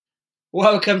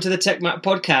Welcome to the TechMap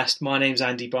podcast. My name's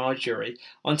Andy Bargery.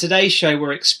 On today's show,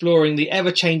 we're exploring the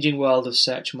ever-changing world of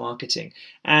search marketing.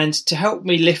 And to help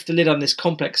me lift the lid on this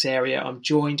complex area, I'm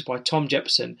joined by Tom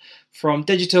Jepson from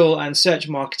digital and search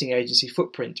marketing agency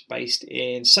Footprint, based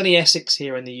in sunny Essex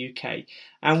here in the UK.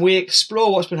 And we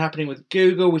explore what's been happening with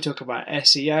Google. We talk about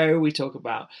SEO, we talk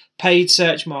about paid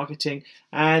search marketing,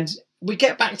 and we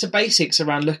get back to basics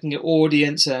around looking at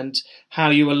audience and how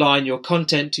you align your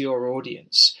content to your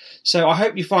audience. So I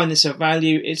hope you find this of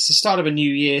value. It's the start of a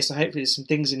new year, so hopefully there's some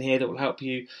things in here that will help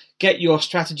you get your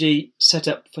strategy set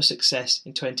up for success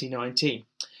in 2019.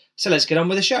 So let's get on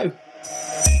with the show.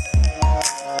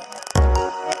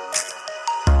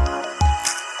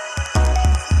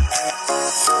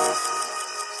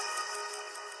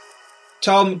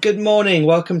 Tom, good morning.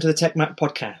 Welcome to the TechMap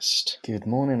podcast. Good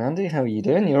morning, Andy. How are you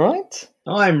doing? You all right?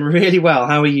 I'm really well.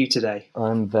 How are you today?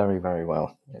 I'm very, very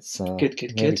well. It's good.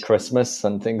 Nearly Christmas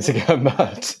and things are going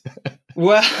bad.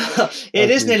 Well, it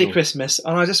is nearly Christmas,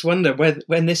 and I just wonder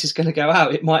when this is going to go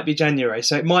out. It might be January,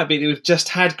 so it might be that we've just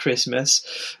had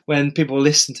Christmas when people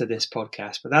listen to this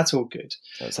podcast, but that's all good.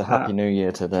 So it's a happy new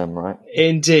year to them, right?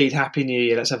 Indeed, happy new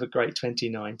year. Let's have a great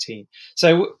 2019.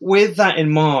 So with that in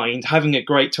mind, having a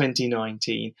great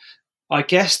 2019, I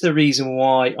guess the reason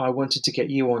why I wanted to get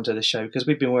you onto the show, because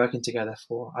we've been working together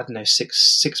for,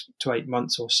 6 to 8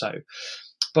 months or so.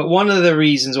 But one of the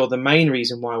reasons, or the main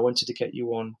reason why I wanted to get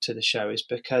you on to the show, is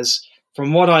because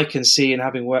from what I can see and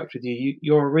having worked with you,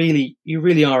 you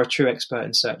really are a true expert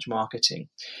in search marketing.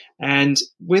 And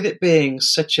with it being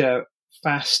such a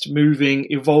fast-moving,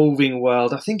 evolving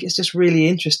world, I think it's just really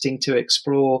interesting to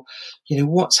explore,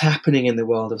 what's happening in the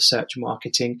world of search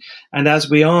marketing. And as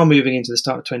we are moving into the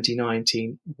start of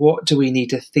 2019, what do we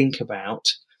need to think about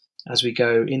as we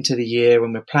go into the year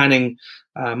when we're planning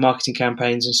marketing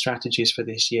campaigns and strategies for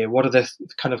this year? What are the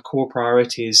kind of core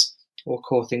priorities or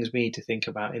core things we need to think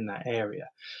about in that area?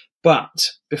 But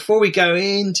before we go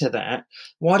into that,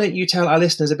 why don't you tell our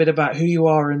listeners a bit about who you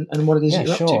are and what it is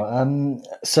you're up to?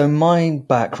 So my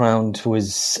background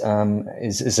was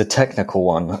is a technical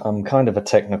one. I'm kind of a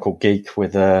technical geek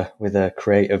with a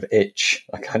creative itch,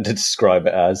 I kind of describe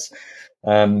it as.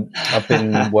 I've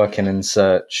been working in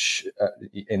search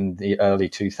in the early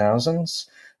 2000s,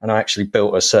 and I actually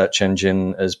built a search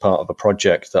engine as part of a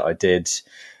project that I did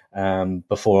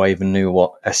before I even knew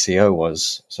what SEO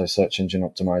was, so search engine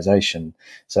optimization.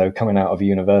 So coming out of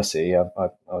university, I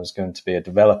was going to be a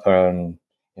developer and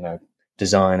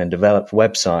design and develop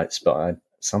websites, but I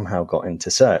somehow got into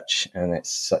search, and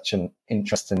it's such an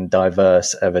interesting,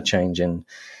 diverse, ever-changing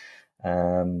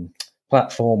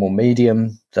platform or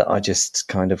medium that I just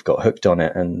kind of got hooked on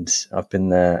it, and I've been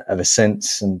there ever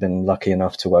since and been lucky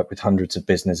enough to work with hundreds of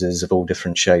businesses of all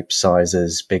different shapes,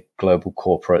 sizes, big global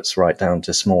corporates right down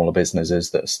to smaller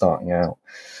businesses that are starting out.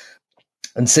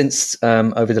 And since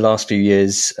over the last few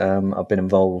years, I've been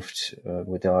involved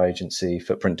with our agency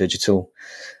Footprint Digital,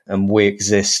 and we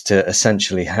exist to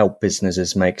essentially help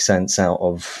businesses make sense out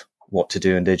of what to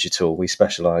do in digital. We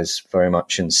specialize very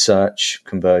much in search,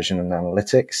 conversion and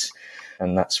analytics,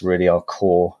 and that's really our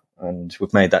core. And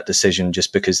we've made that decision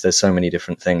just because there's so many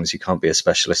different things. You can't be a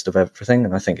specialist of everything.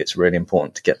 And I think it's really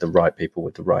important to get the right people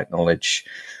with the right knowledge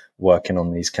working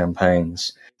on these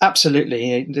campaigns.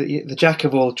 Absolutely. The jack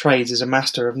of all trades is a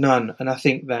master of none. And I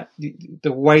think that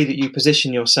the way that you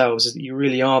position yourselves is that you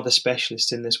really are the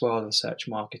specialist in this world of search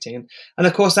marketing. And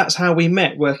of course, that's how we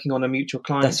met, working on a mutual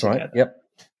client That's together. Right. Yep.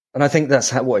 And I think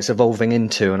that's what it's evolving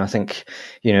into. And I think,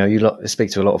 you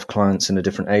speak to a lot of clients in the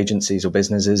different agencies or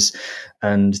businesses,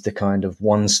 and the kind of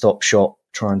one-stop shop,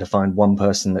 trying to find one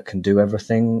person that can do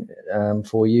everything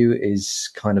for you is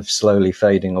kind of slowly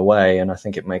fading away. And I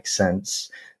think it makes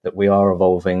sense that we are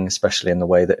evolving, especially in the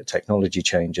way that technology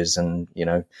changes and,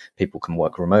 people can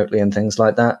work remotely and things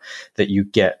like that, that you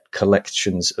get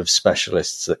collections of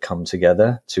specialists that come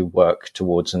together to work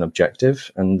towards an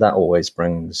objective. And that always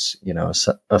brings,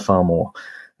 a far more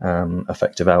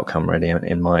effective outcome, really,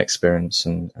 in my experience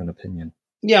and opinion.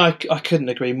 Yeah, I couldn't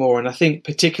agree more. And I think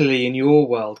particularly in your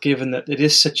world, given that it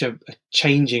is such a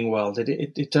changing world,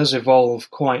 it does evolve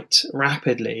quite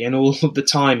rapidly, and all of the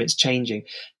time it's changing.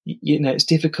 It's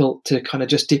difficult to kind of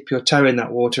just dip your toe in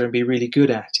that water and be really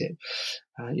good at it.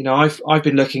 I've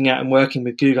been looking at and working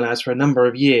with Google Ads for a number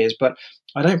of years, but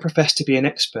I don't profess to be an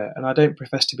expert, and I don't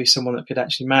profess to be someone that could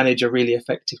actually manage a really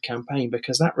effective campaign,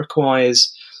 because that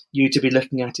requires you to be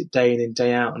looking at it day in and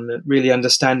day out and really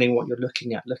understanding what you're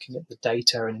looking at the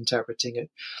data and interpreting it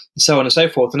and so on and so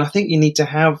forth. And I think you need to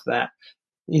have that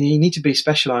you need to be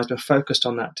specialised and focused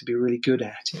on that to be really good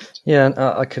at it. Yeah,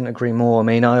 I couldn't agree more. I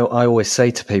mean, I always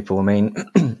say to people, I mean,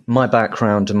 my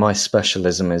background and my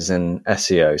specialism is in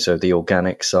SEO, so the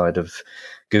organic side of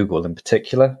Google in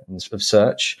particular, of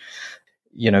search.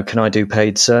 Can I do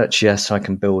paid search? Yes, I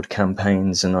can build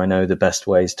campaigns and I know the best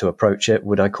ways to approach it.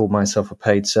 Would I call myself a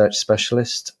paid search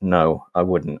specialist? No, I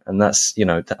wouldn't. And that's,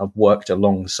 I've worked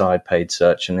alongside paid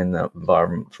search and in that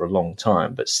environment for a long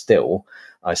time, but still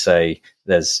I say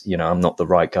I'm not the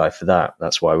right guy for that.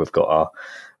 That's why we've got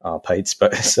our paid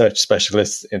search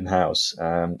specialists in-house.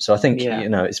 So I think,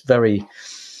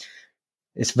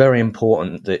 it's very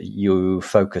important that you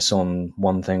focus on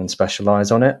one thing and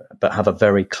specialize on it, but have a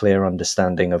very clear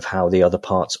understanding of how the other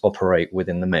parts operate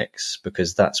within the mix,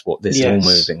 because that's what this is all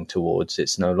moving towards.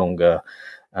 It's no longer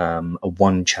a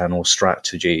one-channel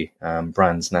strategy.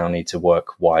 Brands now need to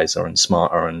work wiser and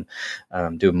smarter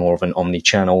and do more of an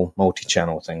omni-channel,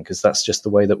 multi-channel thing, because that's just the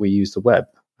way that we use the web.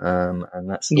 And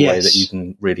that's the way that you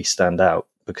can really stand out,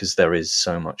 because there is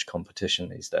so much competition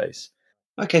these days.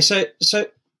 Okay, so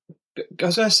I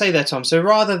was going to say there, Tom, so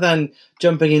rather than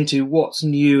jumping into what's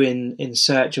new in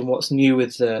search and what's new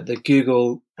with the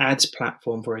Google Ads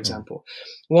platform, for example,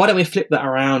 why don't we flip that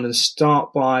around and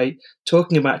start by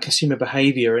talking about consumer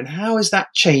behavior and how is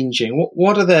that changing?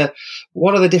 What are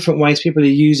the different ways people are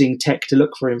using tech to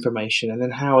look for information, and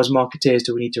then how, as marketeers,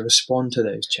 do we need to respond to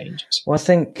those changes? Well, I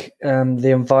think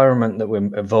the environment that we're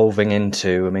evolving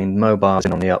into, I mean, mobile's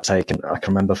been on the uptake, and I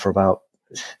can remember for about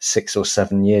 6 or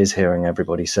 7 years hearing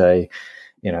everybody say,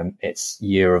 it's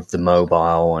year of the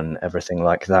mobile and everything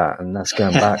like that. And that's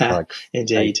going back like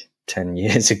indeed 10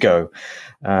 years ago.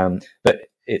 But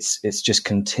it's just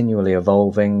continually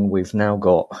evolving. We've now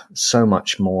got so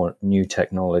much more new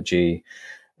technology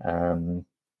and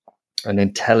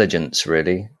intelligence,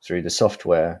 really, through the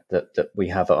software that we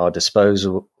have at our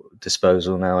disposal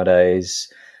nowadays.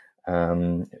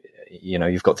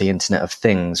 You've got the Internet of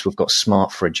Things, we've got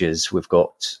smart fridges, we've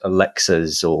got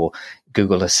Alexas or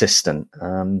Google Assistant.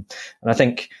 And I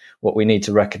think what we need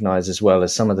to recognize as well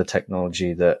is some of the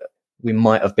technology that we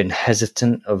might have been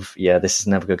hesitant of, this is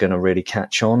never going to really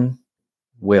catch on,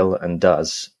 will and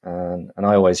does. And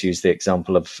I always use the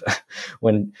example of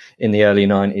when in the early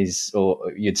 90s,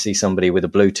 or you'd see somebody with a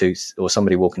Bluetooth or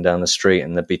somebody walking down the street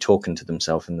and they'd be talking to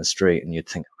themselves in the street and you'd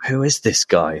think, who is this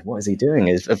guy? What is he doing?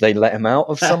 Have they let him out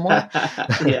of somewhere?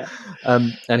 Yeah.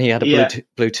 And he had a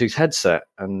Bluetooth headset,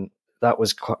 and that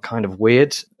was kind of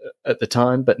weird at the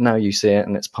time, but now you see it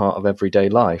and it's part of everyday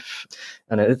life.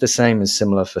 And the same is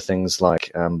similar for things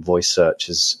like voice search,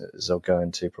 as I'll go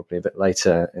into probably a bit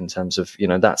later, in terms of,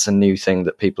 that's a new thing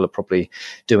that people are probably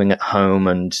doing at home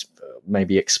and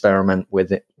maybe experiment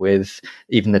with it with.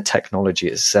 Even the technology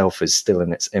itself is still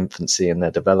in its infancy and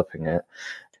they're developing it.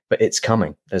 But it's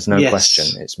coming. There's no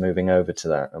question. It's moving over to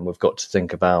that. And we've got to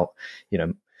think about,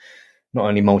 not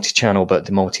only multi-channel, but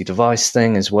the multi-device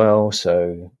thing as well.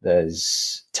 So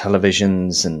there's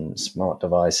televisions and smart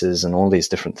devices and all these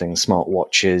different things, smart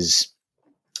watches,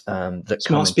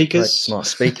 smart speakers. Smart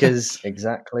speakers,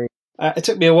 exactly. It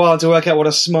took me a while to work out what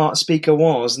a smart speaker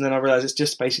was, and then I realised it's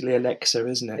just basically Alexa,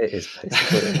 isn't it? It is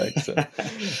basically Alexa.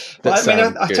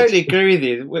 I totally agree with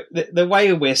you. The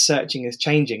way we're searching is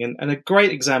changing, and a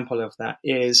great example of that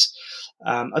is,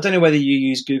 I don't know whether you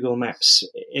use Google Maps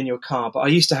in your car, but I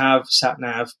used to have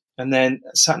SatNav, and then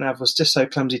SatNav was just so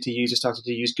clumsy to use, I started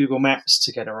to use Google Maps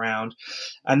to get around.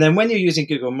 And then when you're using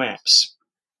Google Maps,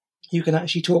 you can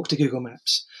actually talk to Google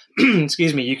Maps.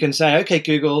 Excuse me. You can say, okay,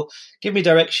 Google, give me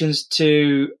directions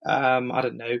to,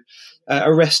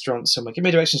 a restaurant somewhere. Give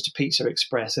me directions to Pizza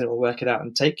Express, and it will work it out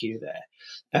and take you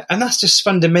there. And that's just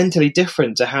fundamentally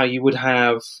different to how you would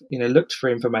have, looked for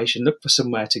information, looked for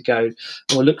somewhere to go,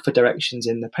 or looked for directions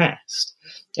in the past.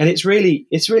 And it's really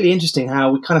interesting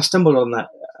how we kind of stumbled on that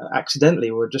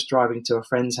accidentally. We were just driving to a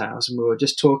friend's house and we were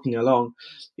just talking along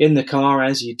in the car,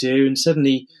 as you do, and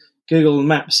suddenly Google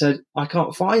Maps said, I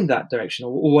can't find that direction,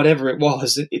 or whatever it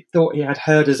was. It thought he had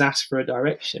heard us ask for a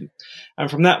direction.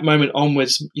 And from that moment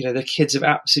onwards, the kids have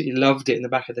absolutely loved it in the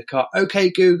back of the car. Okay,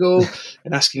 Google,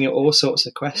 and asking it all sorts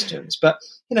of questions. But,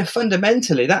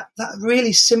 fundamentally, that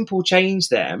really simple change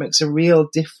there makes a real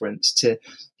difference to,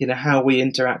 how we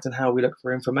interact and how we look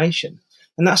for information.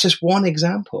 And that's just one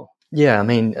example. Yeah, I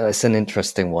mean, it's an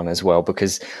interesting one as well,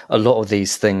 because a lot of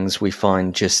these things we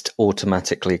find just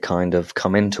automatically kind of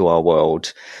come into our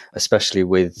world, especially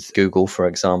with Google, for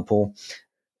example.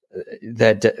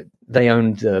 They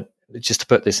own just to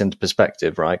put this into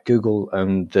perspective, right? Google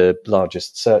owned the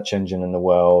largest search engine in the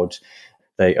world.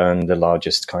 They own the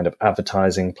largest kind of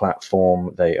advertising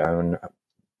platform. They own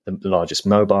the largest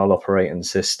mobile operating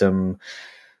system.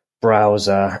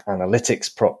 browser,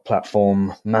 analytics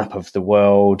platform, map of the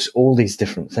world, all these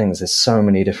different things. There's so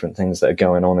many different things that are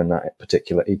going on in that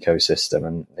particular ecosystem.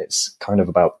 And it's kind of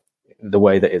about the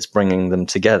way that it's bringing them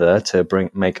together to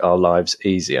make our lives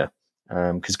easier.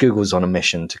 Because Google's on a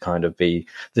mission to kind of be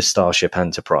the Starship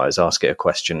Enterprise. Ask it a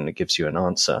question and it gives you an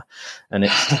answer. And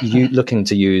it's you looking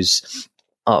to use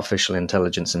artificial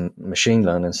intelligence and machine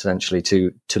learning essentially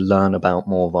to learn about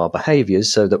more of our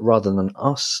behaviors, so that rather than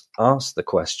us ask the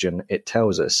question, it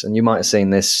tells us. And you might have seen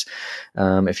this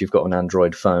if you've got an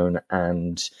Android phone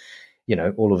and,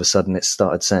 all of a sudden it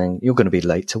started saying, you're going to be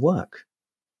late to work.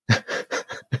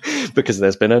 Because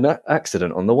there's been an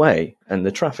accident on the way and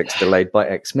the traffic's delayed by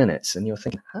X minutes. And you're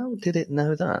thinking, how did it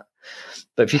know that?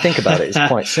 But if you think about it, it's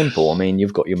quite simple. I mean,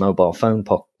 you've got your mobile phone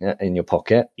in your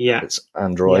pocket. Yeah. It's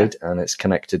Android and it's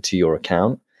connected to your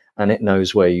account, and it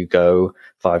knows where you go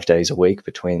 5 days a week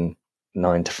between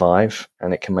 9 to 5.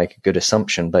 And it can make a good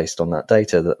assumption based on that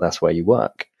data that that's where you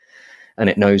work. And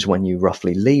it knows when you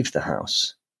roughly leave the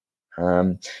house.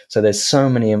 So there's so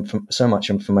much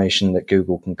information that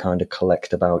Google can kind of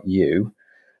collect about you.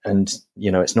 And,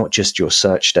 it's not just your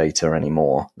search data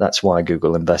anymore. That's why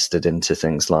Google invested into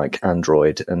things like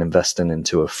Android and investing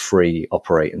into a free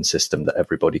operating system that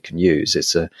everybody can use.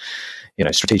 It's a,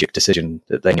 strategic decision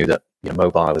that they knew that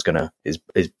mobile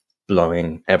is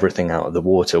blowing everything out of the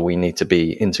water. We need to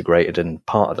be integrated and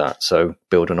part of that. So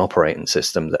build an operating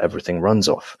system that everything runs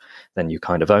off. Then you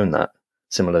kind of own that.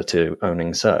 Similar to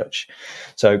owning search.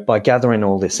 So by gathering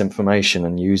all this information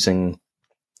and using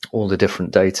all the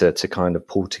different data to kind of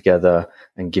pull together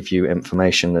and give you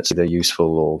information that's either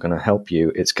useful or going to help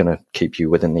you, it's going to keep you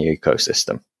within the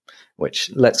ecosystem,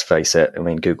 which, let's face it, I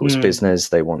mean, Google's business,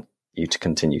 they want you to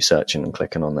continue searching and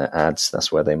clicking on their ads.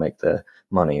 That's where they make their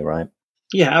money, right?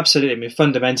 Yeah, absolutely. I mean,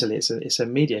 fundamentally, it's a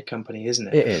media company, isn't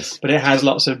it? It is. But it has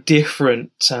lots of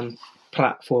different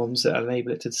platforms that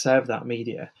enable it to serve that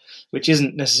media, which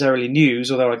isn't necessarily news,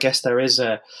 although I guess there is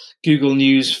a Google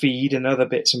News feed and other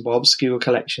bits and bobs, Google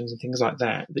collections and things like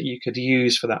that you could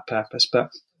use for that purpose. But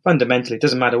fundamentally, it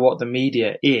doesn't matter what the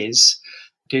media is,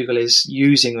 Google is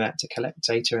using that to collect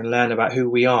data and learn about who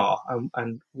we are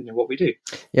and what we do.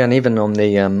 Yeah, and even on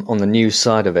the news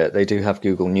side of it, they do have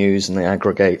Google News and they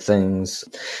aggregate things,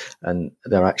 and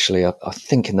they're actually, I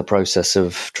think, in the process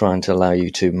of trying to allow you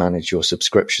to manage your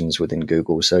subscriptions within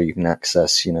Google, so you can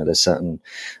access, there's certain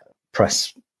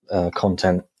press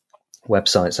content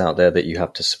websites out there that you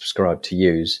have to subscribe to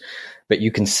use, but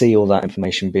you can see all that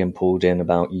information being pulled in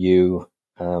about you.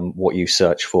 What you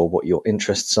search for, what your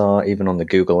interests are. Even on the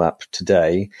Google app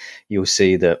today, you'll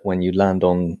see that when you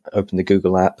open the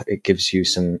Google app, it gives you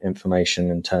some information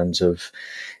in terms of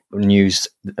news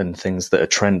and things that are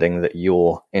trending that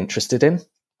you're interested in,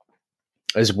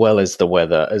 as well as the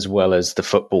weather, as well as the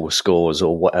football scores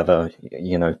or whatever,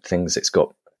 things it's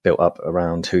got built up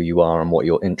around who you are and what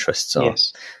your interests are.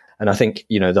 Yes. And I think,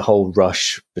 the whole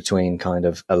rush between kind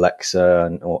of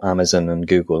Alexa or Amazon and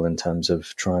Google in terms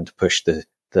of trying to push the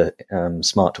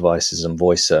smart devices and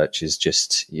voice search is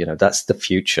just, that's the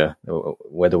future.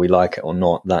 Whether we like it or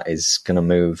not, that is going to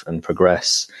move and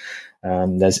progress.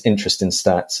 There's interesting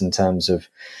stats in terms of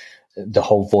the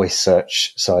whole voice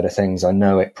search side of things. I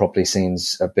know it probably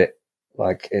seems a bit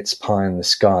like it's pie in the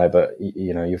sky, but,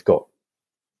 you've got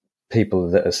people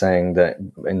that are saying that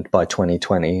by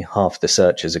 2020, half the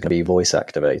searches are going to be voice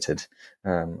activated.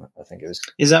 I think it was.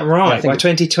 Is that right? By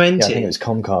 2020? Yeah, I think it was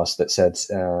Comcast that said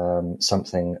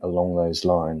something along those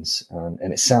lines.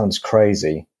 And it sounds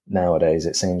crazy nowadays.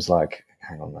 It seems like,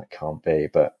 hang on, that can't be,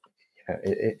 but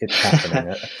it's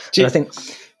happening. I think.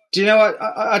 Do you know what?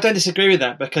 I don't disagree with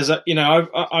that because,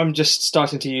 I'm just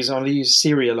starting to use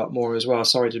Siri a lot more as well.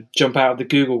 Sorry to jump out of the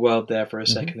Google world there for a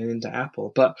second and into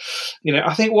Apple. But,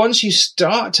 I think once you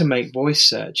start to make voice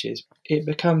searches, it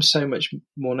becomes so much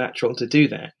more natural to do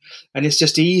that. And it's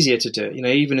just easier to do it.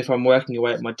 Even if I'm working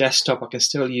away at my desktop, I can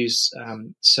still use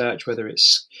search, whether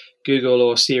it's Google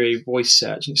or Siri voice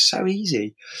search. And it's so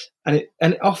easy. And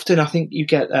often I think you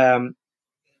get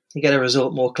a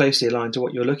result more closely aligned to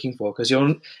what you're looking for because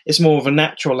it's more of a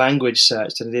natural language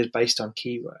search than it is based on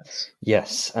keywords.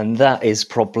 Yes, and that is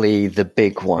probably the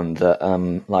big one that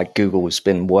like Google's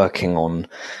been working on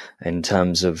in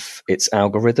terms of its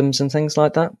algorithms and things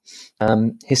like that.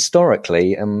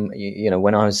 Historically,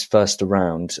 when I was first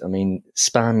around, I mean,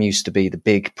 spam used to be the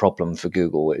big problem for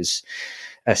Google. It was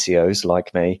SEOs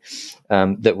like me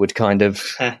that would kind of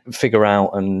figure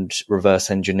out and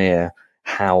reverse engineer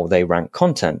how they rank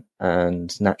content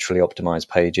and naturally optimize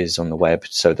pages on the web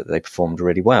so that they performed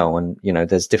really well. And,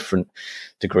 there's different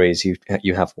degrees.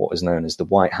 You have what is known as the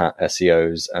white hat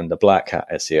SEOs and the black hat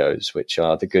SEOs, which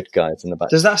are the good guys in the back.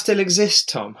 Does that still exist,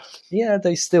 Tom? Yeah,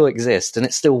 they still exist and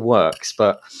it still works,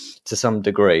 but to some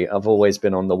degree. I've always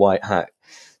been on the white hat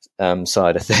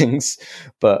side of things,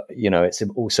 but it's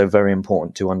also very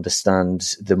important to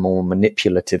understand the more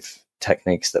manipulative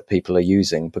techniques that people are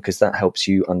using, because that helps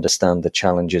you understand the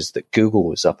challenges that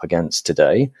Google is up against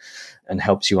today and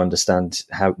helps you understand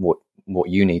what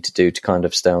you need to do to kind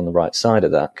of stay on the right side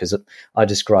of that. Because I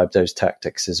describe those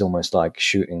tactics as almost like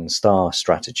shooting star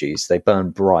strategies. They burn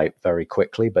bright very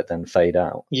quickly, but then fade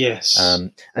out. Yes.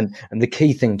 And the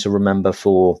key thing to remember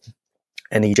for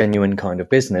any genuine kind of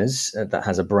business that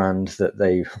has a brand that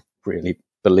they really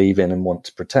believe in and want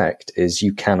to protect is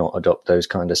you cannot adopt those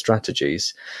kind of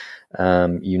strategies.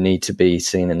 You need to be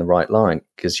seen in the right light,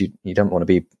 because you don't want to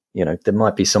be, there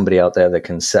might be somebody out there that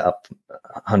can set up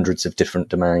hundreds of different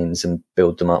domains and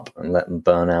build them up and let them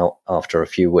burn out after a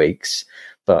few weeks.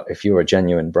 But if you're a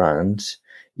genuine brand,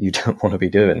 you don't want to be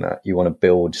doing that. You want to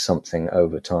build something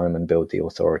over time and build the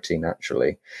authority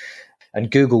naturally. And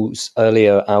Google's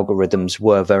earlier algorithms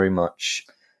were very much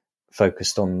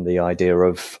focused on the idea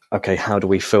of, okay, how do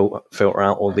we filter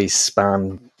out all these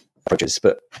spam approaches?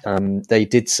 But they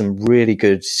did some really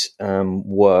good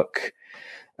work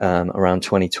around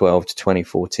 2012 to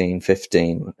 2014,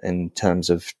 15 in terms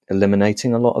of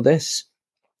eliminating a lot of this.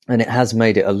 And it has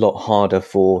made it a lot harder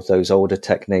for those older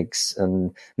techniques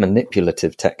and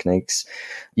manipulative techniques.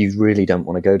 You really don't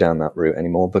want to go down that route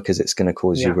anymore, because it's going to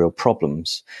cause you real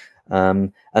problems.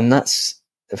 And that's,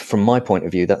 from my point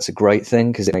of view, that's a great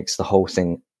thing, because it makes the whole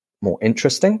thing more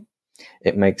interesting.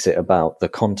 It makes it about the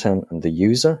content and the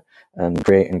user, and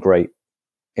creating great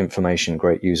information,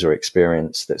 great user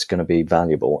experience that's going to be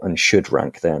valuable and should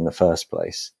rank there in the first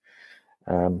place.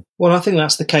 Well, I think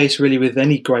that's the case really with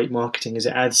any great marketing, is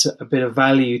it adds a bit of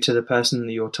value to the person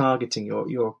that you're targeting,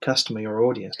 your customer, your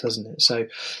audience, doesn't it? So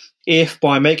if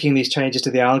by making these changes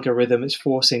to the algorithm, it's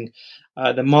forcing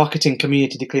the marketing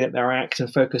community to clean up their act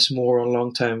and focus more on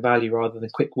long-term value rather than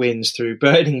quick wins through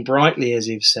burning brightly, as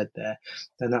you've said there,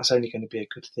 then that's only going to be a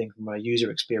good thing from a user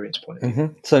experience point of view.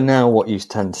 Mm-hmm. So now what you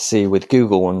tend to see with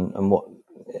Google and what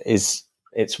is,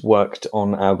 it's worked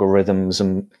on algorithms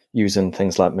and using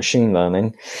things like machine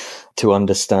learning to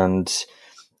understand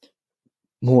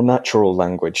more natural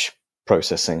language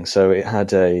processing. So it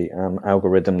had a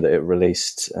algorithm that it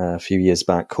released a few years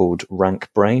back called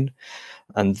RankBrain.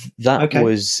 And that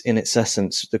was, in its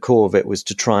essence, the core of it was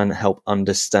to try and help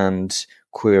understand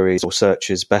queries or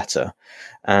searches better.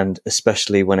 And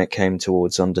especially when it came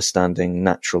towards understanding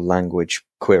natural language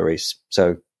queries.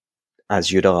 So as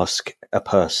you'd ask a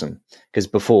person, because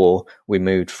before we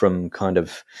moved from kind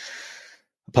of,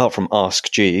 apart from Ask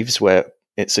Jeeves, where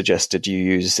it suggested you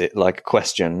use it like a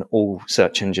question, all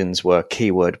search engines were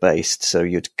keyword based. So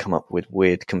you'd come up with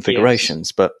weird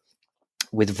configurations. Yes. But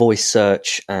with voice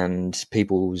search and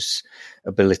people's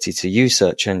ability to use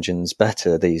search engines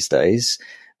better these days,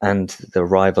 and the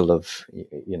arrival of,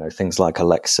 things like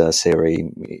Alexa,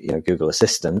 Siri, Google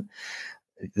Assistant,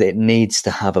 it needs to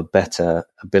have a better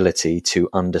ability to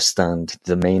understand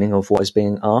the meaning of what is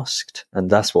being asked. And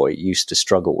that's what it used to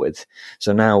struggle with.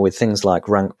 So now with things like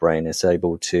RankBrain, it's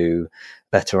able to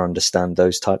better understand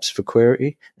those types of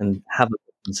query and have it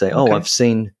and say, I've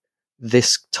seen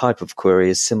this type of query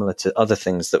is similar to other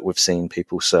things that we've seen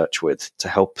people search with, to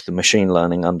help the machine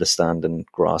learning understand and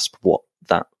grasp what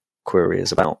that query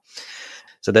is about.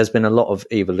 So there's been a lot of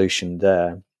evolution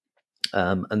there.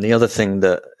 And the other thing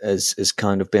that has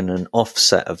kind of been an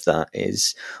offset of that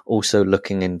is also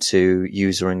looking into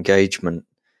user engagement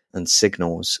and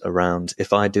signals around,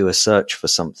 if I do a search for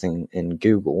something in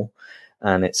Google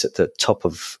and it's at the top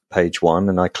of page one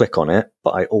and I click on it,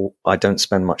 but I don't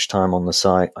spend much time on the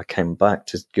site. I came back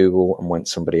to Google and went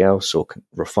somebody else or can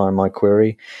refine my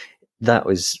query.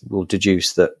 Will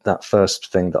deduce that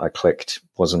first thing that I clicked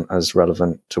wasn't as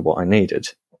relevant to what I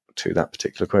needed to that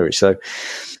particular query. So,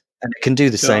 and it can do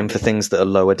the same for things that are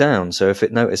lower down. So if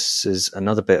it notices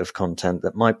another bit of content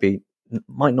that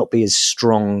might not be as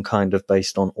strong, kind of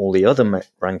based on all the other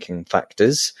ranking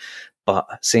factors,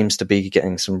 but seems to be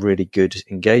getting some really good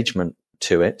engagement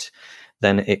to it,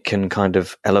 then it can kind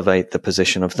of elevate the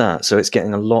position of that. So it's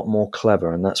getting a lot more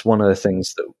clever. And that's one of the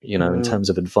things that, in terms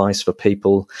of advice for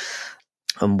people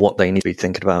and what they need to be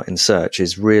thinking about in search,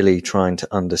 is really trying to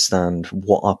understand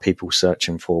what are people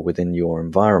searching for within your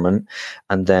environment,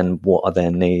 and then what are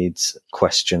their needs,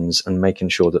 questions, and making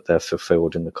sure that they're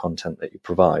fulfilled in the content that you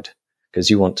provide, because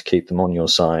you want to keep them on your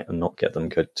site and not get them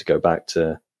to go back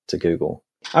to to Google.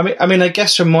 I mean, I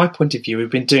guess from my point of view,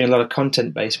 we've been doing a lot of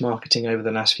content-based marketing over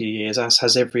the last few years, as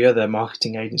has every other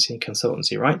marketing agency and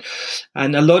consultancy, right?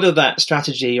 And a lot of that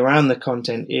strategy around the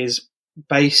content is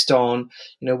based on,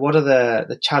 what are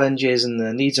the challenges and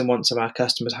the needs and wants of our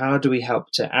customers? How do we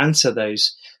help to answer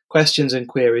those questions and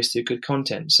queries through good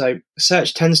content? So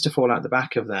search tends to fall out the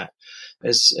back of that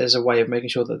as a way of making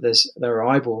sure that there are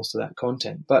eyeballs to that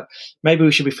content. But maybe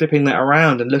we should be flipping that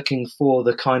around and looking for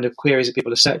the kind of queries that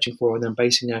people are searching for, and then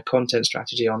basing our content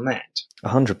strategy on that.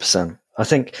 100%. I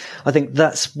think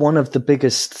that's one of the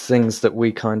biggest things that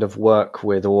we kind of work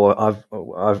with, or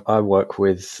I work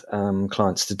with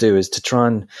clients to do, is to try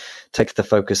and take the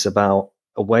focus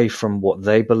away from what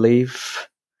they believe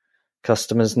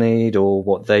customers need or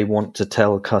what they want to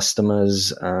tell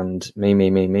customers and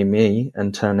me,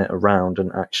 and turn it around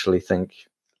and actually think,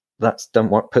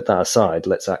 put that aside.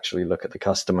 Let's actually look at the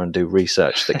customer and do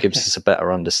research that gives us a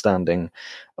better understanding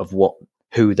of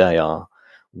who they are,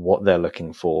 what they're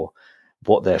looking for,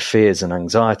 what their fears and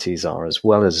anxieties are, as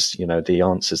well as, the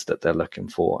answers that they're looking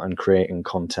for, and creating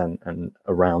content and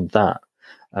around that.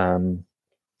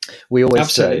 We always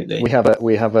Absolutely. say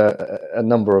we have a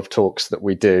number of talks that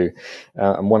we do,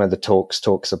 and one of the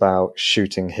talks about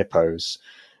shooting hippos,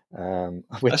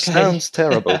 which sounds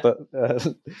terrible, but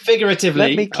figuratively,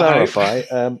 let me clarify.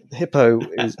 Hippo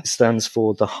stands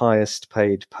for the highest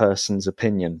paid person's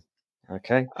opinion.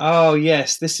 Okay. Oh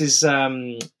yes, this is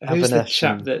who's the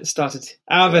chap that started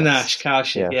Avinash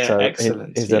Kaushik? Yeah, so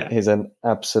excellent. He's an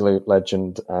absolute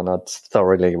legend, and I'd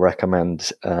thoroughly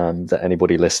recommend that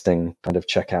anybody listening kind of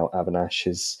check out Avinash.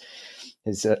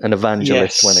 He's an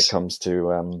evangelist when it comes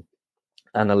to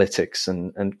analytics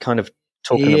and kind of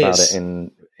talking about it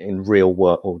in real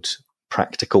world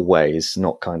practical ways,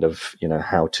 not kind of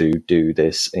how to do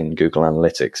this in Google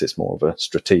Analytics. It's more of a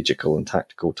strategical and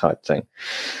tactical type thing.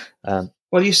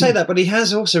 Well, you say that, but he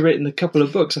has also written a couple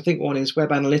of books. I think one is Web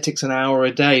Analytics an Hour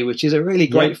a Day, which is a really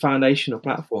great foundational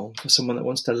platform for someone that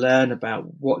wants to learn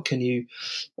about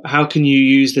how can you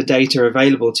use the data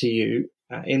available to you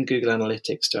in Google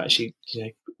Analytics to actually,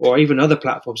 or even other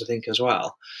platforms, I think, as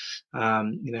well.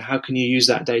 How can you use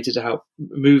that data to help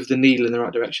move the needle in the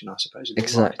right direction, I suppose.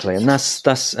 Exactly. And that's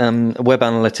Web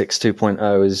Analytics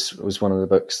 2.0 was one of the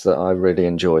books that I really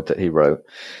enjoyed that he wrote.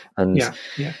 And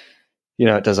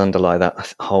it does underlie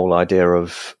that whole idea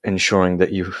of ensuring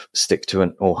that you stick to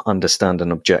or understand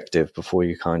an objective before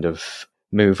you kind of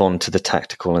move on to the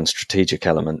tactical and strategic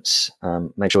elements.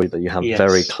 Make sure that you have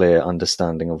very clear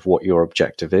understanding of what your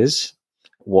objective is,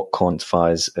 what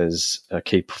quantifies as a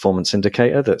key performance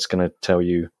indicator that's going to tell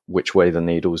you which way the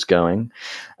needle's going,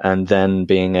 and then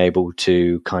being able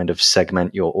to kind of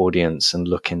segment your audience and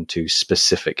look into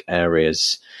specific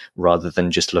areas rather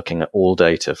than just looking at all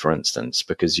data, for instance,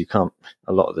 because you can't,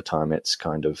 a lot of the time it's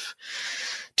kind of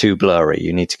too blurry.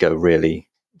 You need to go really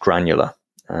granular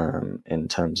in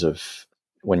terms of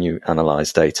when you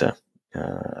analyze data.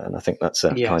 And I think that's a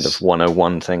kind of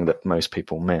 101 thing that most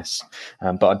people miss.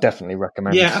 But I definitely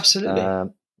recommend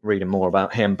absolutely. Reading more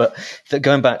about him. But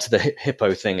going back to the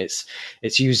Hippo thing,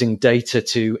 it's using data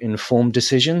to inform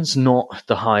decisions, not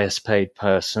the highest paid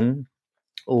person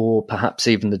or perhaps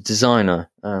even the designer.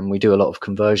 We do a lot of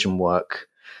conversion work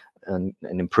and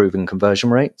improving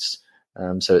conversion rates.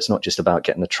 So it's not just about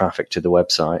getting the traffic to the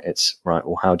website. It's right,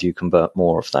 well, how do you convert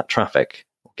more of that traffic?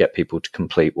 Get people to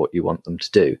complete what you want them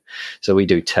to do. So we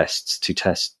do tests to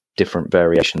test different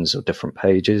variations of different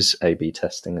pages, A/B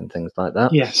testing and things like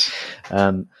that. Yes.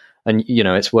 And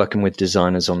it's working with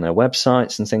designers on their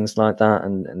websites and things like that.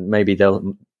 And maybe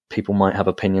people might have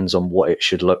opinions on what it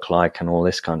should look like and all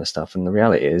this kind of stuff. And the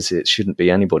reality is it shouldn't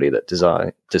be anybody that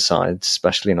decides,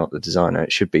 especially not the designer.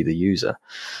 It should be the user.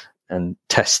 And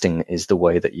testing is the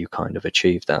way that you kind of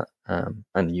achieve that,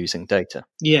 and using data.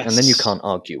 Yes. And then you can't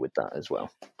argue with that as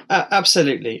well.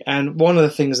 Absolutely. And one of the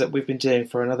things that we've been doing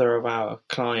for another of our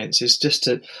clients is just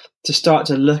to start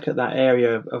to look at that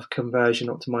area of conversion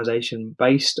optimization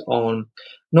based on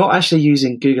not actually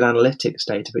using Google Analytics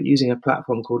data, but using a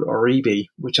platform called Oribi,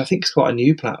 which I think is quite a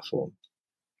new platform.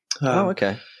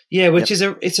 Okay. Yeah, which is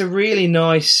it's a really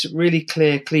nice, really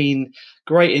clear, clean,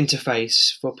 great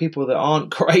interface for people that aren't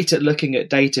great at looking at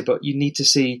data, but you need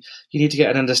to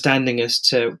get an understanding as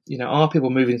to, are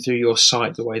people moving through your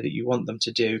site the way that you want them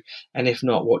to do? And if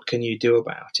not, what can you do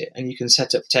about it? And you can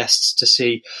set up tests to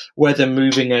see whether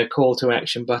moving a call to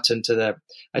action button to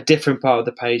a different part of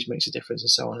the page makes a difference, and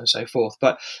so on and so forth.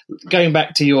 But going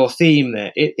back to your theme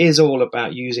there, it is all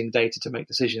about using data to make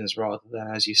decisions rather than,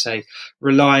 as you say,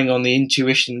 relying on the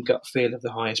intuition, gut feel of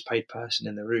the highest paid person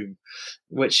in the room.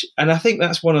 And I think think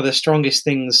that's one of the strongest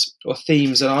things or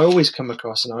themes that I always come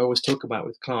across and I always talk about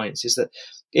with clients, is that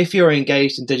if you're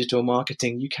engaged in digital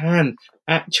marketing, you can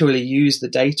actually use the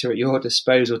data at your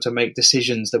disposal to make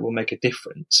decisions that will make a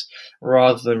difference,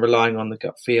 rather than relying on the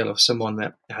gut feel of someone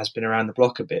that has been around the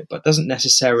block a bit but doesn't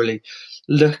necessarily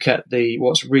look at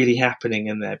what's really happening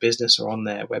in their business or on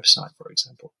their website, for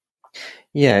example.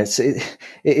 Yeah, it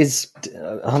is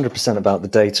 100% about the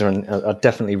data, and I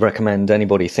definitely recommend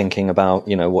anybody thinking about,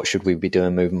 what should we be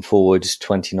doing moving forward.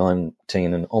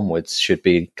 2019 and onwards should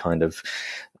be kind of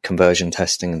conversion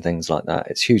testing and things like that.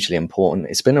 It's hugely important.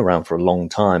 It's been around for a long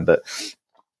time, but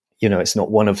it's not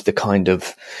one of the kind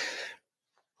of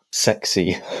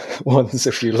sexy ones,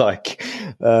 if you like,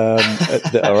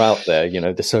 that are out there.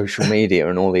 The social media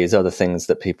and all these other things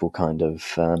that people kind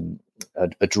of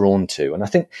are drawn to. And I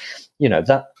think,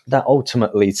 that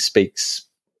ultimately speaks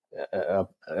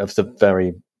of the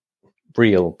very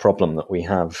real problem that we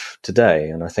have today.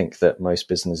 And I think that most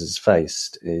businesses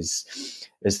faced is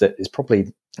that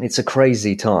it's a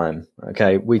crazy time.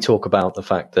 Okay. We talk about the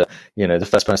fact that, the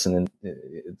first person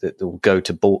that will go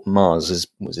to Mars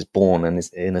was born and is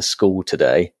in a school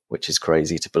today, which is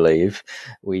crazy to believe.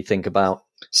 We think about.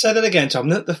 Say that again, Tom.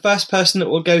 The first person that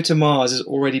will go to Mars is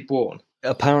already born.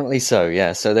 Apparently so,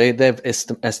 yeah. So they've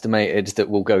estimated that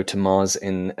we'll go to Mars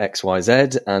in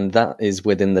XYZ, and that is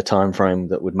within the time frame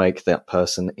that would make that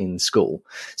person in school.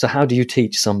 So how do you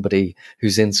teach somebody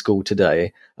who's in school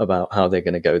today about how they're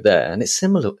going to go there? And it's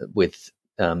similar with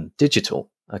digital.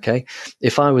 Okay,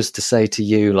 if I was to say to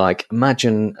you, like,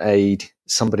 imagine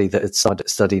somebody that had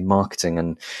studied marketing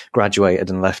and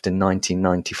graduated and left in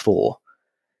 1994.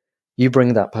 You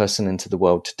bring that person into the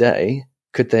world today.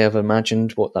 Could they have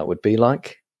imagined what that would be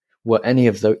like? Well, any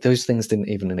of those things didn't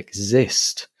even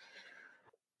exist,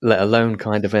 let alone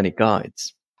kind of any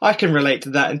guides. I can relate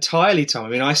to that entirely, Tom. I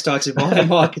mean, I started my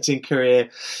marketing career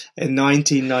in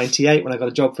 1998 when I got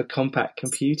a job for Compaq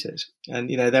Computers. And,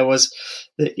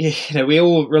 we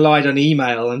all relied on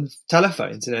email and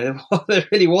telephones. There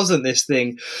really wasn't this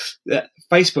thing that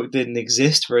Facebook didn't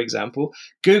exist, for example.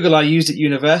 Google I used at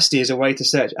university as a way to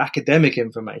search academic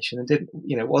information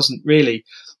and wasn't really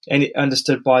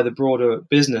understood by the broader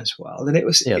business world. And it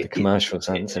was the commercial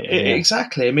sense.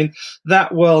 Exactly. I mean,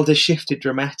 that world has shifted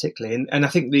dramatically, and I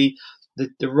think the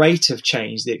rate of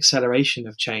change, the acceleration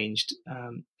of change,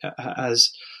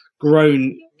 has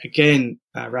grown again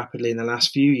rapidly in the last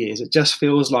few years. It just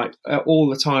feels like all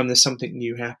the time there's something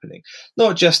new happening,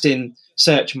 not just in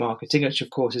search marketing, which of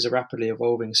course is a rapidly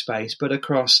evolving space, but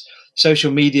across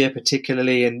social media,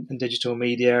 particularly, and digital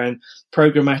media and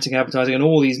programmatic advertising and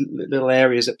all these little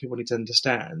areas that people need to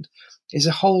understand. Is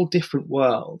a whole different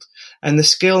world. And the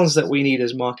skills that we need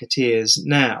as marketeers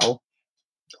now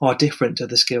are different to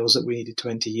the skills that we needed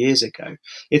 20 years ago.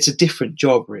 It's a different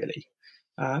job, really.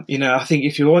 I think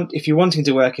if you're wanting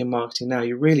to work in marketing now,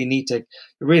 you really need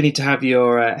to have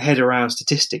your head around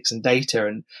statistics and data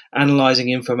and analyzing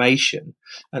information,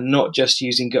 and not just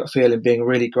using gut feel and being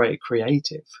really great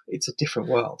creative. It's a different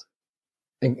world.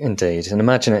 Indeed. And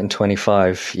imagine it in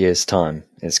 25 years' time,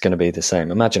 it's going to be the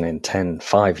same. Imagine it in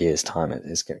 5 years' time,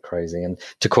 it's getting crazy. And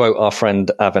to quote our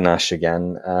friend Avinash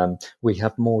again, we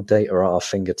have more data at our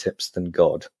fingertips than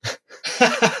God.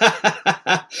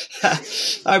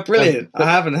 Oh, brilliant. I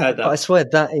haven't heard that. I swear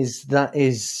that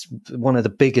is one of the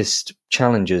biggest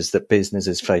challenges that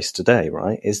businesses face today,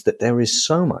 right? Is that there is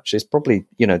so much. It's probably,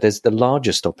 there's the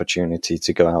largest opportunity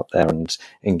to go out there and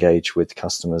engage with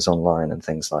customers online and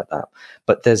things like that.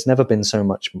 But there's never been so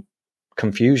much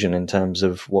confusion in terms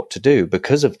of what to do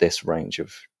because of this range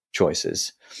of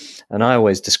choices. And I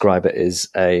always describe it as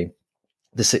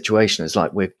the situation is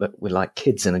like we're like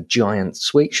kids in a giant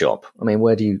sweet shop. I mean,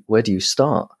 where do you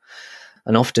start?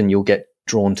 And often you'll get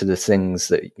drawn to the things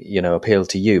that appeal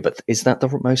to you, but is that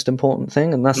the most important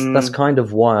thing? And that's kind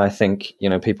of why I think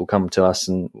people come to us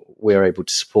and we're able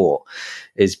to support,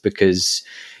 is because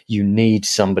you need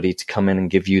somebody to come in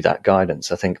and give you that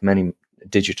guidance. I think many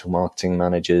digital marketing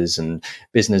managers and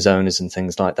business owners and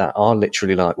things like that are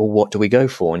literally like, well, what do we go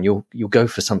for? And you'll go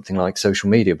for something like social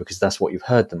media because that's what you've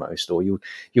heard the most, or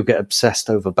you'll get obsessed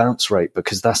over bounce rate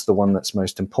because that's the one that's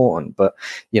most important. But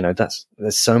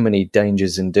there's so many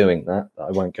dangers in doing that. I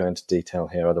won't go into detail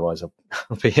here, otherwise I'll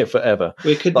be here forever.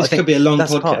 This could be a long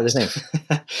podcast. Part of the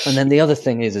thing. And then the other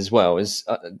thing is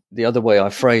the other way I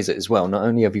phrase it as well. Not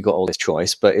only have you got all this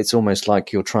choice, but it's almost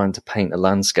like you're trying to paint a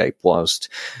landscape whilst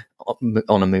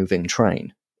on a moving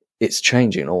train. It's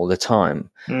changing all the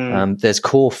time. There's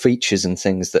core features and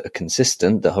things that are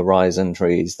consistent, the horizon,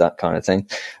 trees, that kind of thing,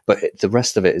 but the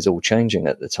rest of it is all changing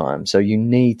at the time. So you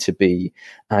need to be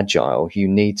agile. You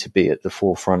need to be at the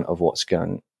forefront of what's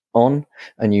going on,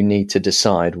 and you need to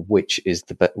decide which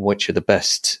are the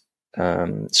best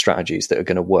strategies that are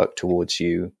going to work towards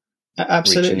you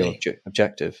absolutely reaching your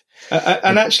objective.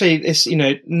 And actually, it's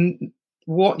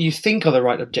what you think are the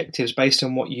right objectives based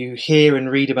on what you hear and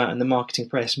read about in the marketing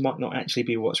press might not actually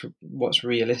be what's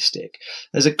realistic.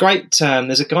 There's a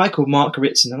guy called Mark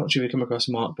Ritson. I'm not sure if you've come across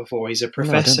Mark before. He's a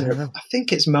professor at, I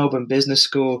think it's Melbourne Business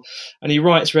School, and he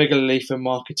writes regularly for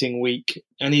Marketing Week.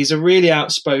 And he's a really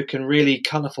outspoken, really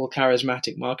colourful,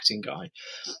 charismatic marketing guy.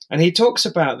 And he talks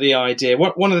about the idea.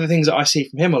 One of the things that I see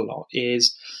from him a lot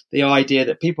is the idea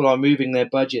that people are moving their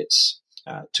budgets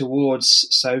towards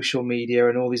social media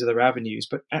and all these other avenues,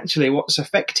 but actually what's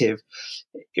effective,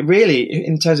 really,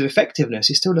 in terms of effectiveness,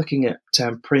 is still looking at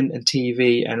print and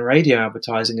TV and radio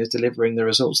advertising as delivering the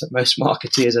results that most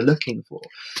marketeers are looking for.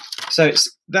 So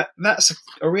that's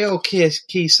a real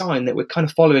key sign that we're kind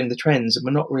of following the trends and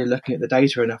we're not really looking at the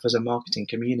data enough as a marketing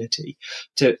community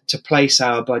to place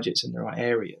our budgets in the right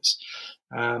areas.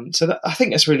 So I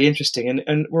think that's really interesting,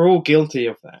 and we're all guilty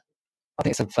of that. I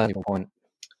think it's a valuable point.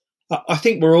 I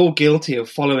think we're all guilty of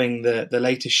following the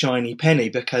latest shiny penny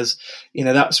because,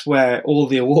 that's where all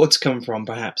the awards come from,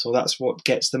 perhaps, or that's what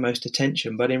gets the most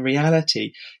attention. But in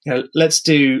reality, let's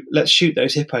shoot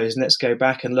those hippos and let's go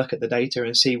back and look at the data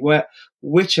and see what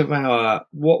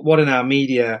in our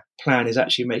media plan is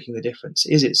actually making the difference.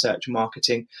 Is it search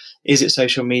marketing? Is it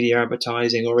social media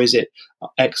advertising? Or is it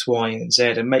X, Y, and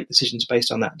Z? And make decisions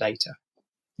based on that data.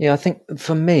 Yeah, I think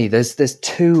for me, there's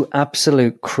two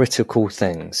absolute critical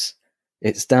things.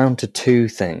 It's down to two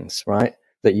things, right?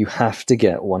 That you have to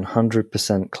get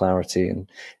 100% clarity, and it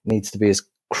needs to be as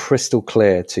crystal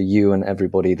clear to you and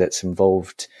everybody that's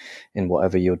involved in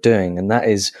whatever you're doing. And that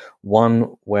is,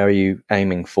 one, where are you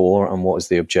aiming for and what is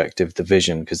the objective, the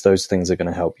vision? Because those things are going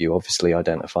to help you obviously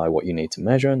identify what you need to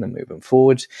measure and then moving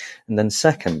forward. And then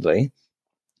secondly,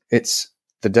 it's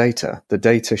the data. The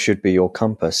data should be your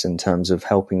compass in terms of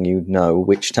helping you know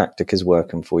which tactic is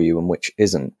working for you and which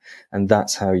isn't. And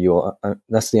that's how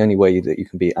that's the only way that you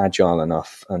can be agile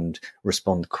enough and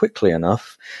respond quickly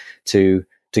enough to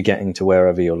getting to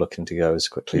wherever you're looking to go as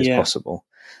quickly as possible.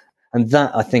 And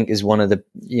that, I think, is one of the,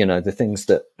 the things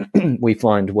that we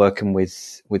find working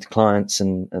with clients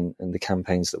and the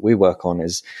campaigns that we work on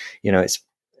is, it's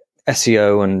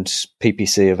SEO and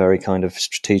PPC are very kind of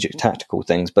strategic, tactical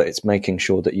things, but it's making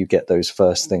sure that you get those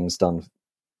first things done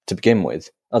to begin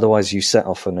with. Otherwise, you set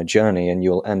off on a journey and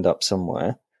you'll end up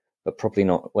somewhere, but probably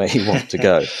not where you want to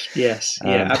go. Yes,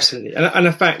 absolutely. And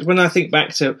in fact, when I think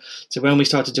back to when we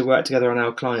started to work together on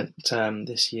our client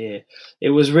this year,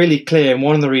 it was really clear. And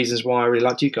one of the reasons why I really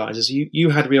liked you guys is you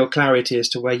had real clarity as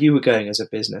to where you were going as a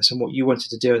business and what you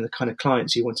wanted to do and the kind of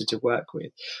clients you wanted to work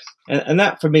with. And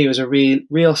that for me was a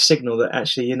real signal that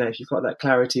actually, if you've got that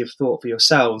clarity of thought for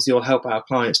yourselves, you'll help our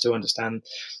clients to understand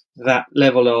that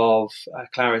level of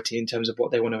clarity in terms of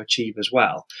what they want to achieve as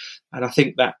well. And I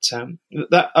think that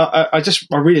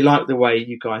I really like the way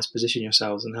you guys position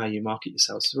yourselves and how you market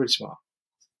yourselves. It's really smart.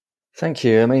 Thank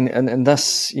you. I mean, and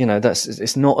that's,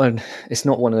 it's not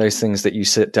one of those things that you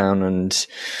sit down and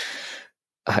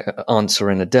answer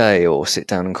in a day or sit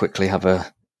down and quickly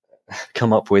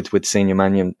come up with senior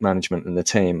management and the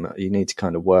team. You need to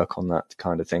kind of work on that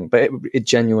kind of thing, but it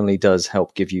genuinely does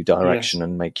help give you direction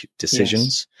and make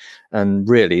decisions. Yes. And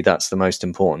really that's the most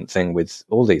important thing with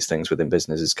all these things within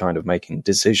business is kind of making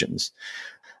decisions,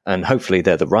 and hopefully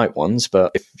they're the right ones.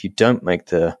 But if you don't make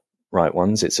the right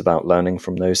ones, it's about learning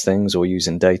from those things or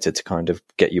using data to kind of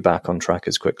get you back on track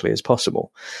as quickly as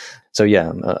possible. So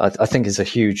I think it's a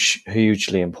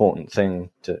hugely important thing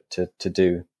to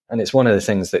do. And it's one of the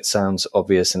things that sounds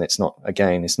obvious, and it's not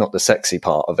the sexy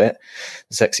part of it.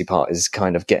 The sexy part is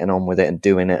kind of getting on with it and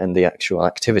doing it and the actual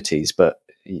activities. But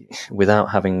without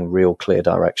having real clear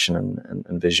direction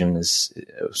and vision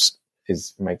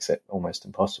makes it almost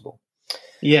impossible.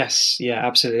 Yes, yeah,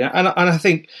 absolutely. And I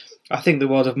think the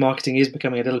world of marketing is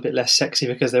becoming a little bit less sexy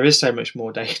because there is so much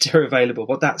more data available.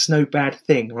 But that's no bad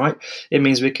thing, right? It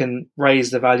means we can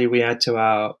raise the value we add to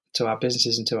our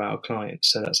businesses and to our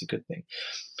clients. So that's a good thing.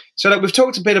 So we've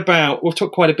talked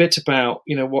quite a bit about,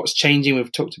 what's changing.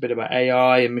 We've talked a bit about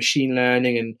AI and machine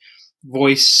learning and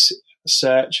voice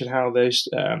search and how those,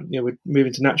 we're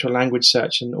moving to natural language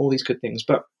search and all these good things.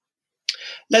 But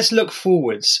let's look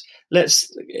forwards.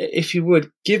 if you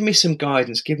would, give me some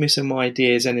guidance, give me some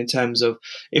ideas, and in terms of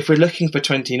if we're looking for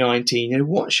 2019,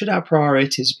 what should our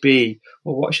priorities be,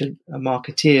 or what should a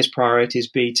marketeer's priorities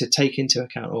be to take into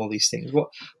account all these things?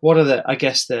 What are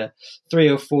the 3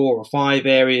 or 4 or 5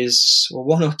 areas, or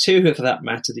 1 or 2 for that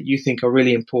matter, that you think are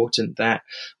really important that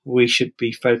we should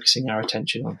be focusing our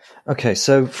attention on? Okay,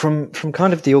 so from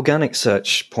kind of the organic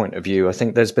search point of view, I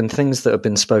think there's been things that have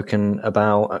been spoken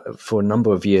about for a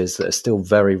number of years that are still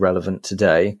very relevant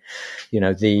today.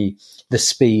 The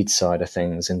speed side of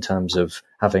things, in terms of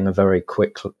having a very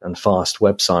quick and fast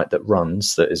website that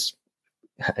runs, that is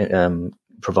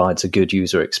provides a good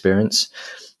user experience.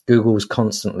 Google's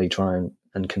constantly trying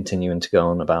and continuing to go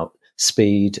on about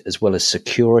speed as well as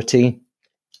security.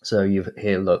 So you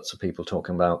hear lots of people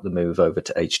talking about the move over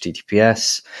to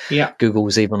HTTPS. Yeah.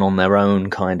 Google's even on their own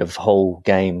kind of whole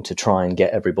game to try and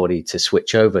get everybody to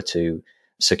switch over to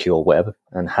secure web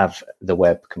and have the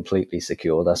web completely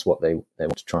secure. That's what they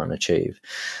want to try and achieve.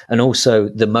 And also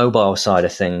the mobile side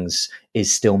of things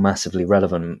is still massively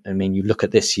relevant. I mean, you look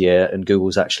at this year and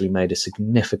Google's actually made a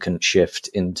significant shift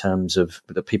in terms of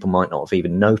that people might not have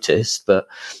even noticed, but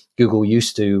Google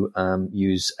used to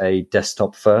use a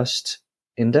desktop first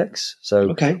index.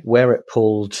 So where it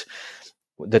pulled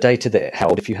the data that it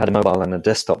held, if you had a mobile and a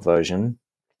desktop version,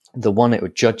 the one it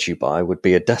would judge you by would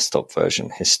be a desktop version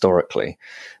historically.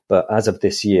 But as of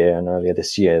this year and earlier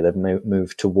this year, they've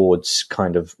moved towards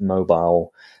kind of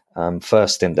mobile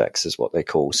first index is what they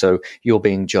call. So you're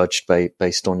being judged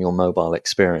based on your mobile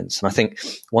experience. And I think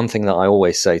one thing that I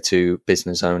always say to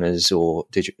business owners or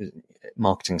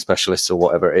marketing specialists or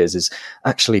whatever it is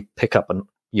actually pick up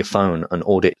your phone and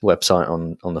audit website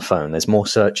on the phone. There's more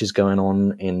searches going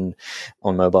on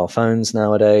mobile phones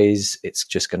nowadays. It's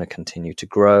just going to continue to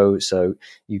grow. So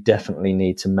you definitely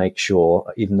need to make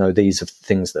sure, even though these are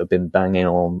things that have been banging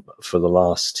on for the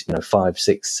last 5,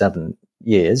 6, 7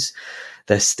 years,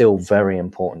 they're still very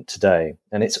important today.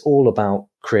 And it's all about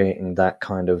creating that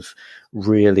kind of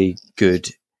really good,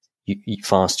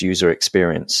 fast user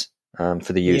experience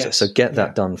for the user. Yes. So get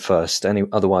that done first.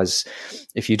 Otherwise,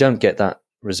 if you don't get that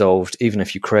resolved, even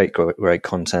if you create great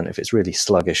content, if it's really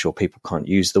sluggish or people can't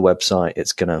use the website,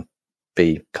 it's going to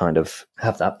be kind of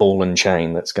have that ball and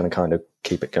chain that's going to kind of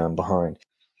keep it going behind.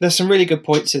 There's some really good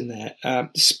points in there.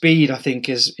 Speed, I think,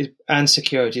 and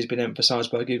security has been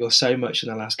emphasized by Google so much in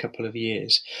the last couple of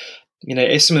years.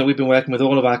 It's something that we've been working with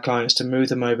all of our clients to move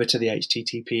them over to the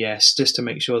HTTPS, just to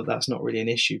make sure that that's not really an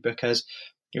issue, because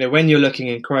when you're looking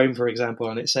in Chrome, for example,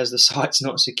 and it says the site's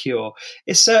not secure,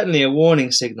 it's certainly a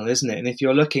warning signal, isn't it? And if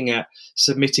you're looking at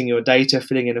submitting your data,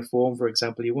 filling in a form, for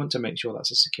example, you want to make sure that's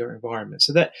a secure environment.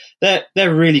 So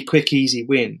they're really quick, easy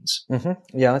wins.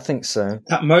 Mm-hmm. Yeah, I think so.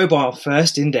 That mobile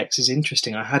first index is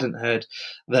interesting. I hadn't heard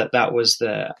that was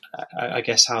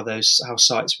how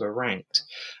sites were ranked.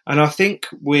 And I think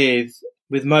with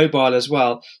mobile as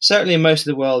well, certainly in most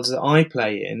of the worlds that I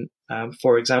play in,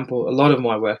 for example, a lot of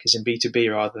my work is in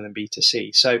B2B rather than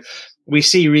B2C. So we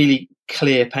see really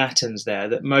clear patterns there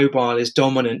that mobile is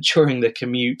dominant during the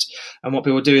commute. And what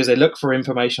people do is they look for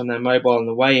information on their mobile on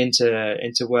the way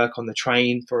into work on the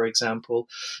train, for example.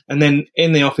 And then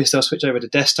in the office, they'll switch over to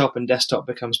desktop, and desktop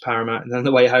becomes paramount. And then on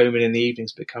the way home and in the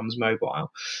evenings becomes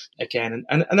mobile again.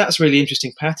 And that's a really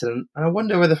interesting pattern. And I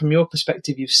wonder whether from your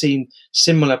perspective, you've seen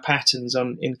similar patterns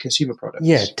in consumer products.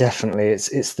 Yeah, definitely.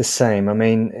 It's the same. I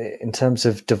mean, in terms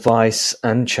of device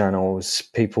and channels,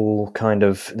 people kind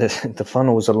of, the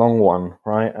funnel's a long one,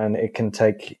 right? And it can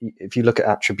take, if you look at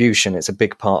attribution, it's a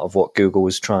big part of what Google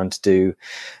is trying to do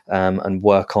and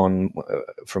work on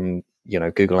from,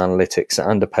 Google Analytics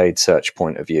and a paid search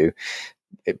point of view.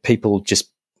 People just,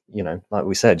 like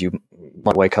we said, you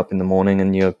might wake up in the morning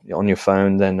and you're on your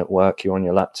phone, then at work you're on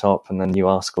your laptop, and then you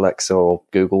ask Alexa or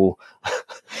Google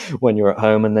when you're at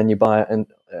home, and then you buy it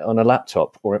on a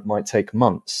laptop, or it might take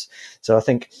months. So I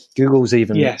think Google's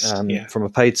even from a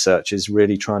paid search is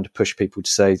really trying to push people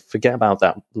to say, forget about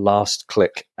that last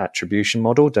click attribution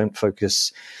model. Don't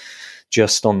focus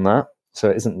just on that. So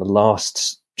it isn't the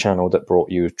last channel that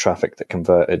brought you traffic that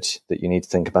converted that you need to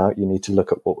think about. You need to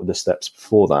look at what were the steps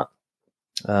before that.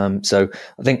 So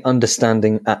I think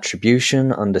understanding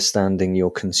attribution, understanding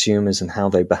your consumers and how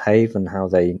they behave and how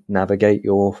they navigate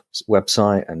your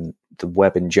website and the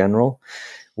web in general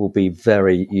will be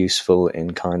very useful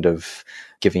in kind of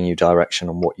giving you direction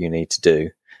on what you need to do.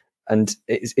 And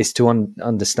it's to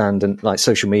understand, and like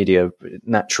social media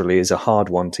naturally is a hard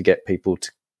one to get people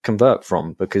to convert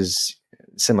from, because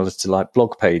similar to like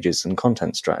blog pages and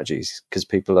content strategies, because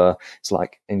it's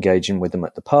like engaging with them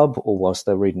at the pub or whilst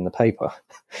they're reading the paper.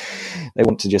 They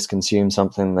want to just consume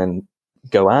something, then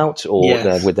go out, or Yeah.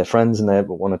 they're with their friends and they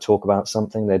want to talk about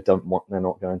something they're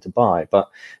not going to buy. But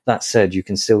that said, you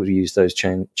can still use those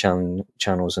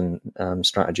channels and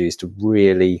strategies to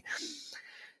really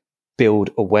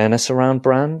build awareness around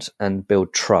brand and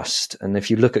build trust. And if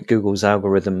you look at Google's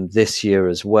algorithm this year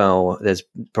as well, there's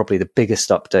probably the biggest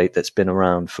update that's been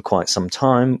around for quite some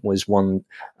time was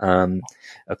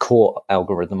a core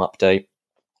algorithm update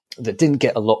that didn't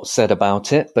get a lot said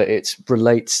about it, but it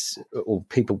relates, or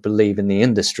people believe in the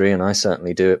industry, and I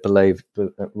certainly do, it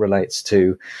relates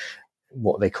to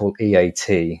what they call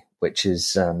EAT, which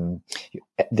is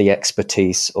the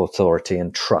expertise, authority,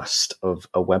 and trust of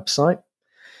a website.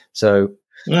 So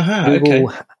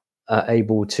Google are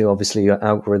able to, obviously,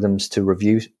 algorithms to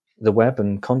review the web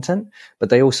and content, but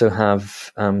they also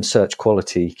have search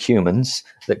quality humans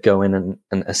that go in and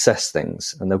assess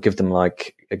things, and they'll give them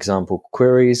like example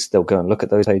queries. They'll go and look at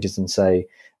those pages and say,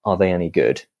 are they any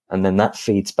good? And then that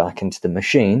feeds back into the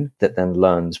machine that then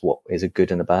learns what is a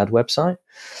good and a bad website.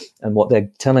 And what they're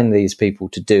telling these people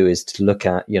to do is to look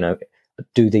at,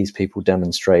 do these people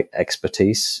demonstrate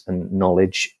expertise and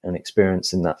knowledge and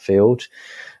experience in that field?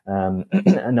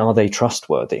 And are they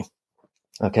trustworthy?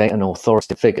 Okay, and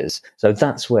authoritative figures. So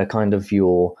that's where kind of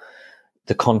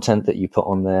the content that you put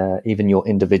on there, even your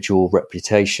individual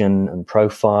reputation and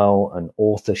profile and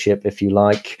authorship, if you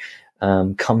like,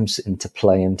 comes into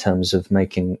play in terms of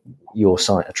making your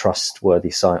site a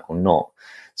trustworthy site or not.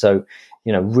 So,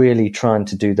 really trying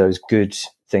to do those good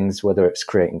things, whether it's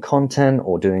creating content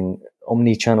or doing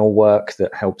omni-channel work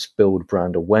that helps build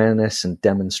brand awareness and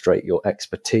demonstrate your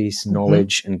expertise,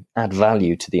 knowledge, and add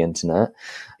value to the internet,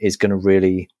 is going to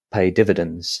really pay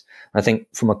dividends. I think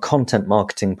from a content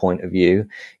marketing point of view,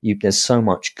 there's so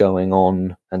much going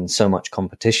on and so much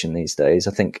competition these days.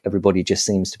 I think everybody just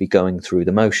seems to be going through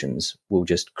the motions. We'll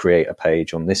just create a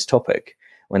page on this topic,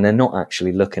 when they're not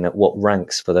actually looking at what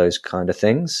ranks for those kind of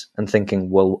things and thinking,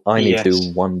 well, I need to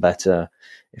do one better,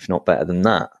 if not better than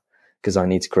that, because I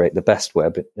need to create the best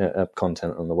web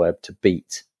content on the web to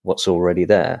beat what's already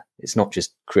there. It's not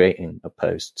just creating a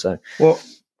post. So, well,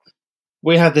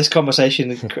 we have this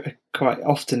conversation quite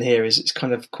often here. It's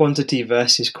kind of quantity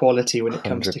versus quality when it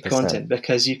comes 100%. To content,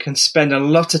 because you can spend a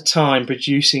lot of time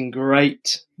producing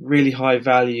great, really high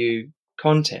value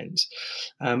content,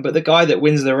 but the guy that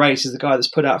wins the race is the guy that's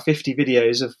put out 50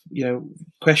 videos of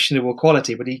questionable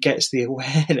quality, but he gets the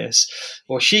awareness,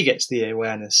 or she gets the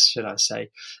awareness, should I say.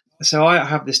 So I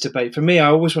have this debate. For me, I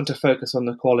always want to focus on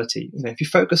the quality. If you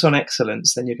focus on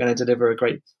excellence, then you're going to deliver a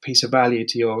great piece of value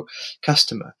to your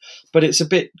customer. But it's a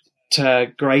bit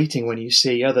grating when you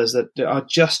see others that are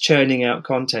just churning out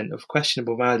content of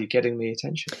questionable value getting the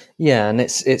attention. Yeah, and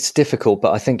it's difficult,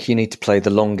 but I think you need to play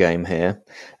the long game here.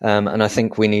 And I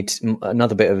think we need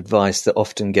another bit of advice that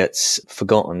often gets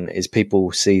forgotten is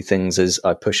people see things as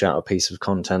I push out a piece of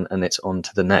content and it's on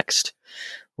to the next.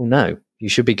 Well, no, you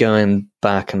should be going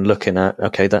back and looking at,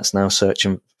 okay, that's now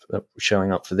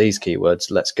showing up for these keywords.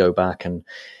 Let's go back and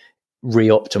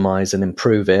re-optimize and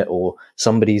improve it, or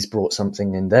somebody's brought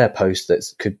something in their post that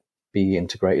could be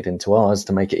integrated into ours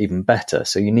to make it even better.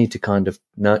 So you need to kind of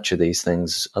nurture these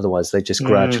things, otherwise they just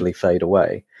gradually fade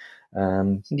away.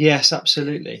 Yes,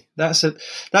 absolutely. That's a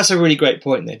really great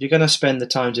point there. If you're going to spend the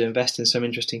time to invest in some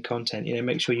interesting content,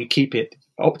 make sure you keep it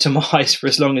optimized for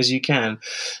as long as you can,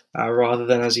 rather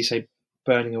than, as you say,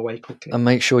 burning away quickly. And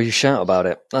make sure you shout about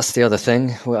it. That's the other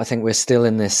thing. I think we're still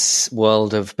in this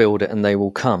world of build it and they will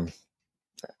come.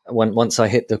 Once I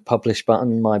hit the publish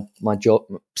button, my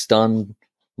job's done.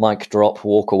 Mic drop,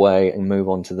 walk away, and move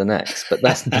on to the next. But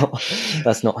that's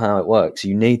not how it works.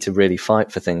 You need to really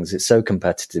fight for things. It's so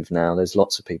competitive now. There's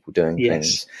lots of people doing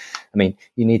things. I mean,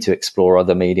 you need to explore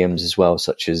other mediums as well,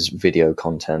 such as video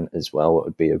content as well. It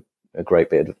would be a great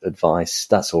bit of advice.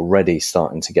 That's already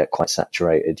starting to get quite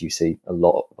saturated. You see a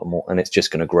lot more, and it's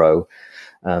just going to grow.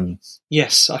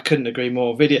 Yes, I couldn't agree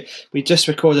more. Video. We just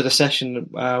recorded a session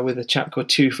with a chap called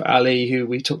Toof Ali, who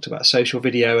we talked about social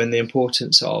video and the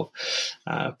importance of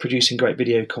producing great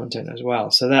video content as well.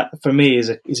 So that, for me, is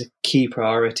a key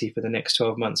priority for the next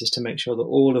 12 months, is to make sure that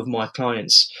all of my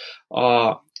clients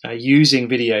are using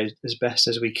video as best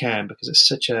as we can, because it's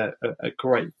such a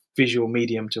great visual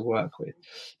medium to work with.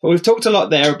 But we've talked a lot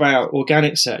there about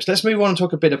organic search. Let's move on and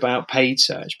talk a bit about paid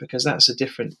search, because that's a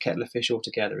different kettle of fish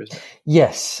altogether, isn't it?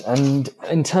 Yes, and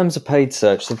in terms of paid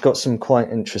search, they've got some quite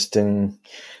interesting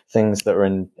things that are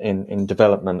in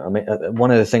development. I mean,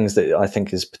 one of the things that I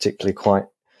think is particularly quite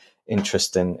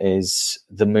interesting is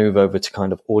the move over to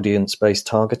kind of audience-based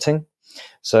targeting.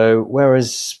 So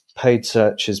whereas paid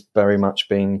search has very much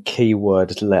been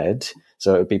keyword-led,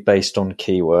 so it would be based on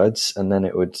keywords, and then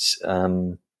it would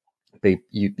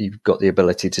you've got the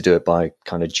ability to do it by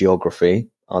kind of geography.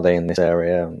 Are they in this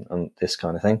area and this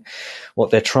kind of thing?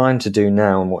 What they're trying to do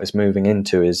now and what it's moving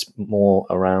into is more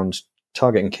around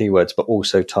targeting keywords, but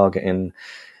also targeting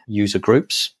user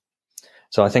groups.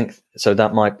 So I think, so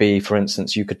that might be, for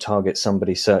instance, you could target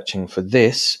somebody searching for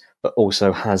this, but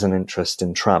also has an interest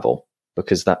in travel,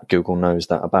 because that Google knows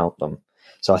that about them.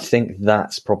 So I think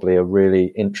that's probably a really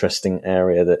interesting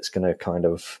area that's going to kind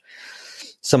of,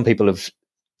 some people have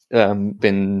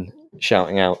been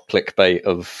shouting out clickbait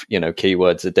of,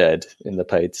 keywords are dead in the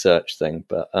paid search thing.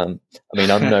 But I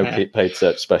mean, I'm no paid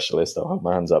search specialist. I'll hold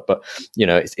my hands up. But,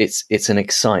 it's an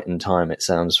exciting time, it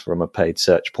sounds, from a paid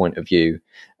search point of view,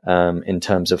 in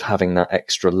terms of having that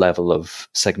extra level of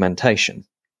segmentation.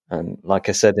 And like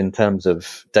I said, in terms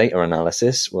of data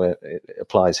analysis, where it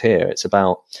applies here, it's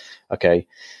about, okay,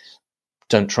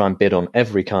 don't try and bid on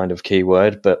every kind of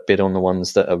keyword, but bid on the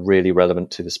ones that are really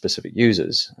relevant to the specific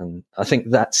users. And I think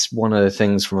that's one of the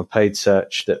things from a paid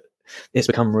search, that it's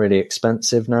become really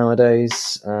expensive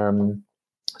nowadays.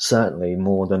 Certainly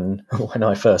more than when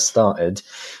I first started,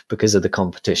 because of the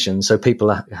competition. So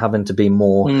people are having to be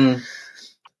more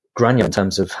granular in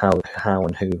terms of how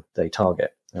and who they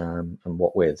target. And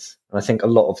what with. And I think a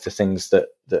lot of the things that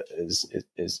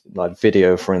is like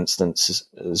video, for instance,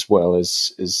 as well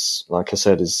is like I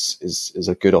said, is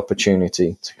a good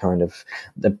opportunity to kind of,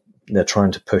 they're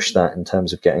trying to push that in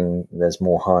terms of getting, there's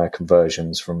more higher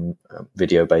conversions from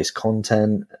video based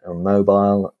content on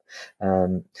mobile.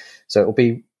 So it'll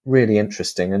be really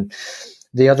interesting. And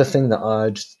the other thing that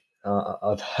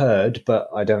I've heard, but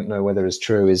I don't know whether it's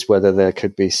true, is whether there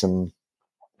could be some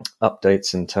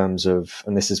updates in terms of,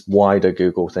 and this is wider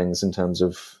Google things, in terms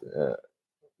of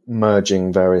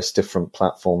merging various different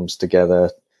platforms together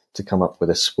to come up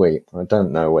with a suite. I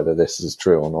don't know whether this is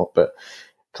true or not, but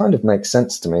kind of makes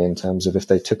sense to me in terms of if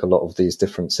they took a lot of these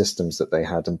different systems that they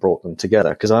had and brought them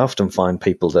together. Because I often find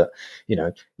people that,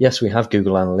 yes, we have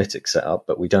Google Analytics set up,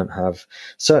 but we don't have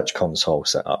Search Console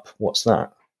set up. What's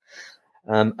that?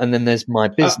 And then there's My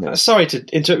Business. Sorry to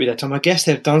interrupt you there, Tom. I guess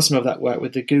they've done some of that work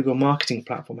with the Google Marketing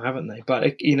Platform, haven't they? But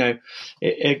it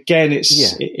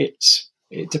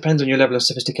depends on your level of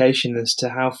sophistication as to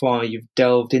how far you've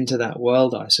delved into that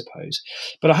world, I suppose.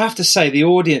 But I have to say, the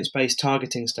audience-based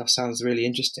targeting stuff sounds really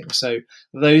interesting. So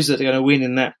those that are going to win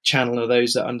in that channel are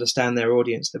those that understand their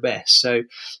audience the best. So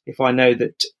if I know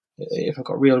that, if I've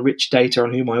got real rich data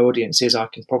on who my audience is, I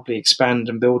can probably expand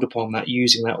and build upon that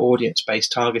using that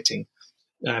audience-based targeting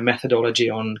methodology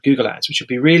on Google Ads, which would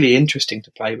be really interesting to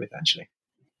play with, actually.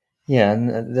 Yeah,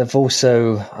 and they've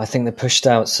also, I think they pushed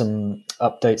out some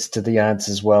updates to the ads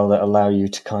as well that allow you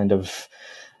to kind of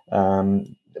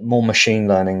more machine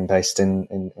learning based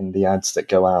in the ads that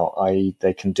go out, i.e.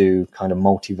 they can do kind of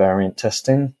multivariant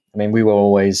testing. I mean, we've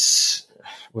always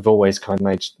kind of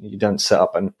made, you don't set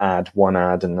up one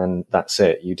ad and then that's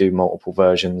it. You do multiple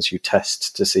versions, you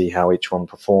test to see how each one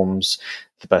performs.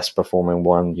 The best performing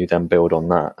one, you then build on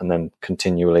that and then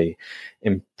continually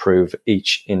improve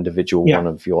each individual one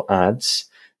of your ads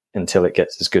until it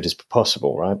gets as good as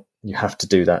possible, right? You have to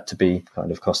do that to be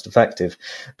kind of cost effective.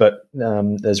 But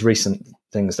there's recent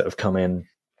things that have come in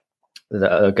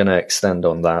that are going to extend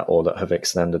on that, or that have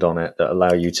extended on it, that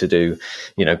allow you to do,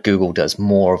 Google does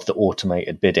more of the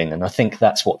automated bidding. And I think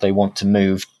that's what they want to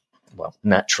move. Well,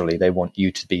 naturally, they want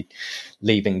you to be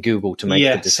leaving Google to make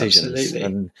the decisions. Absolutely.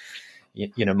 And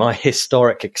my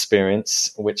historic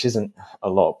experience, which isn't a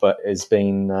lot, but has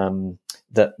been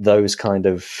that those kind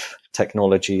of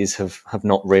technologies have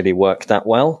not really worked that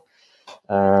well.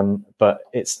 But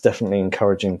it's definitely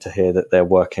encouraging to hear that they're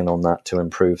working on that to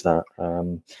improve that.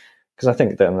 Because I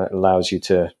think then it allows you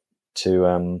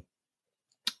to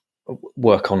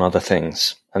work on other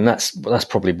things. And that's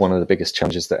probably one of the biggest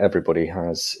challenges that everybody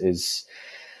has is,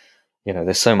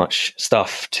 there's so much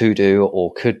stuff to do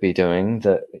or could be doing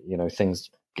that,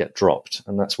 things get dropped.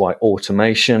 And that's why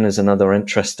automation is another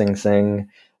interesting thing.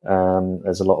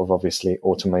 There's a lot of obviously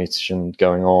automation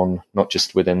going on, not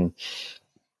just within,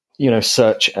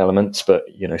 search elements, but,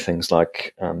 things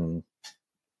like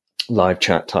live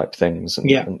chat type things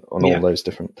and all those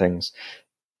different things,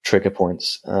 trigger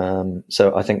points.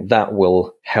 So I think that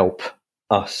will help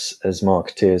us as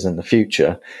marketeers in the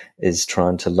future, is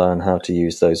trying to learn how to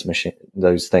use those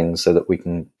things so that we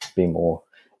can be more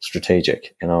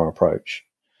strategic in our approach.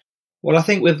 Well, I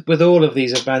think with all of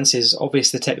these advances,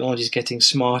 obviously the technology is getting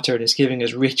smarter and it's giving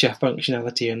us richer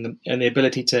functionality and the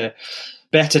ability to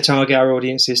better target our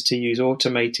audiences, to use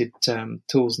automated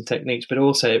tools and techniques. But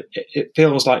also it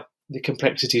feels like the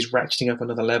complexity is ratcheting up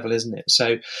another level, isn't it?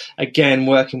 So again,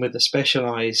 working with a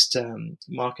specialized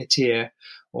marketeer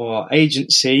or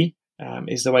agency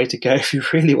is the way to go if you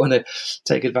really want to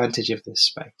take advantage of this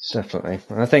space. Definitely.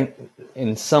 And I think,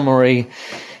 in summary,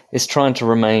 it's trying to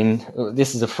remain.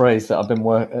 This is a phrase that I've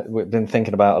been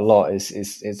thinking about a lot.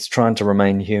 It's trying to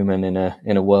remain human in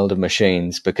a world of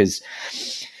machines, because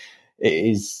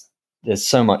there's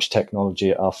so much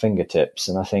technology at our fingertips,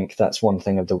 and I think that's one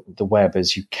thing of the web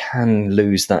is you can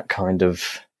lose that kind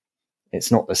of. It's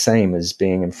not the same as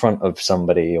being in front of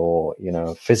somebody or,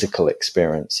 a physical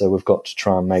experience. So we've got to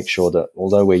try and make sure that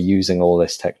although we're using all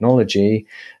this technology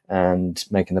and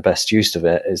making the best use of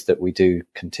it, is that we do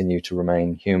continue to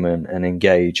remain human and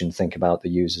engage and think about the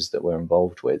users that we're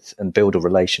involved with and build a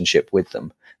relationship with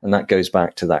them. And that goes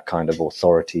back to that kind of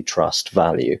authority, trust,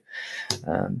 value.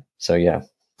 So, yeah.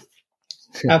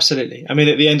 Absolutely. I mean,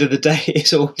 at the end of the day,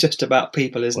 it's all just about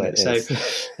people, isn't it? So,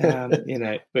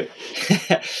 but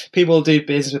people do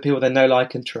business with people they know,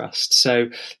 like, and trust. So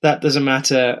that doesn't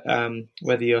matter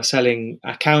whether you're selling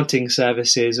accounting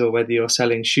services or whether you're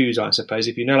selling shoes, I suppose.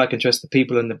 If you know, like, and trust the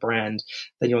people and the brand,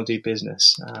 then you'll do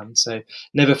business. So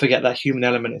never forget that human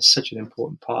element is such an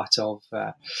important part of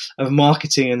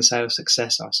marketing and sales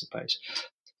success, I suppose.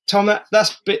 Tom,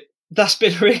 that's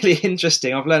been really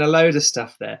interesting. I've learned a load of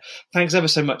stuff there. Thanks ever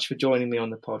so much for joining me on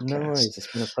the podcast. No worries, it's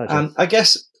been a pleasure. I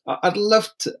guess I'd love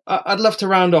to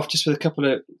round off just with a couple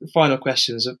of final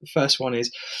questions. The first one is,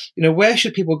 where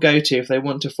should people go to if they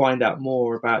want to find out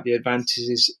more about the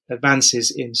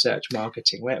advances in search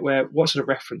marketing? What sort of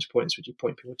reference points would you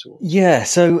point people towards? Yeah,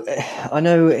 so I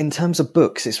know in terms of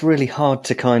books, it's really hard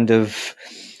to kind of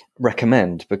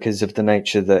recommend because of the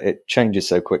nature that it changes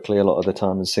so quickly. A lot of the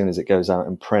time, as soon as it goes out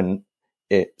in print,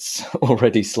 it's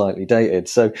already slightly dated.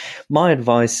 So my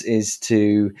advice is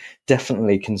to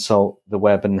definitely consult the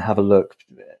web and have a look.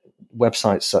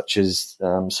 Websites such as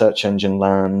Search Engine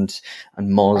Land and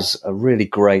Moz are really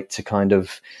great to kind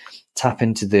of tap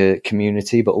into the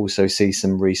community, but also see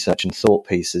some research and thought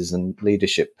pieces and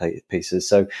leadership pieces.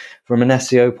 So from an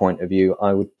SEO point of view,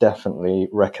 I would definitely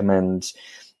recommend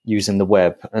using the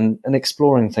web and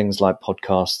exploring things like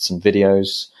podcasts and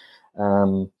videos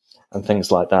and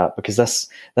things like that, because that's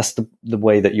the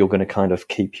way that you're going to kind of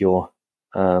keep your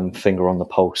finger on the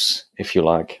pulse, if you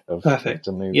like, of Perfect.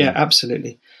 the movement. Yeah,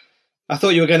 absolutely. I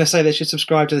thought you were going to say they should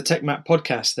subscribe to the TechMap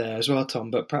podcast there as well, Tom,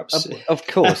 but perhaps... Of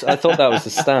course. I thought that was the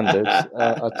standard.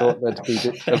 I thought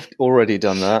they'd already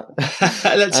done that.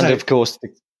 Let's hope. Of course,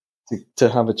 to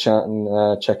have a chat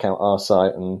and check out our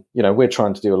site. And, we're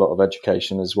trying to do a lot of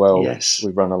education as well. Yes.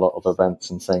 We run a lot of events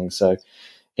and things. So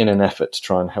in an effort to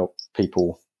try and help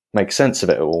people make sense of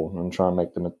it all and try and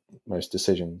make the most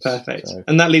decisions. Perfect. So.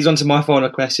 And that leads on to my final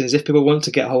question is, if people want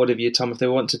to get hold of you, Tom, if they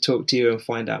want to talk to you and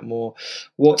find out more,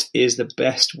 what is the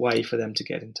best way for them to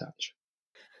get in touch?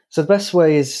 So the best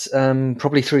way is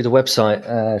probably through the website.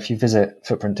 If you visit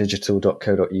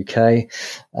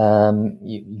footprintdigital.co.uk,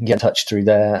 you can get in touch through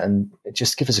there and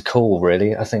just give us a call,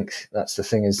 really. I think that's the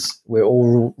thing, is we're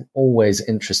always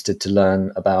interested to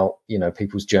learn about,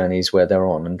 people's journeys, where they're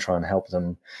on, and try and help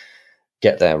them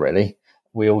get there, really.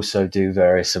 We also do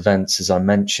various events, as I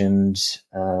mentioned,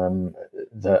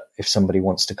 that if somebody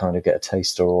wants to kind of get a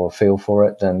taster or a feel for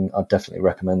it, then I'd definitely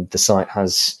recommend the site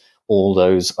has all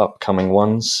those upcoming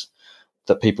ones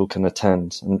that people can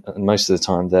attend, and most of the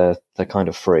time they're kind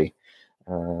of free.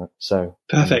 So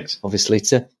perfect. Obviously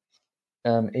to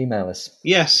email us.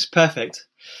 Yes, perfect.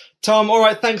 Tom, all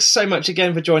right, thanks so much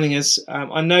again for joining us.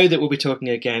 I know that we'll be talking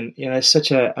again.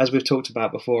 Such as we've talked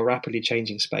about before, a rapidly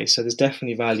changing space. So there's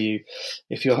definitely value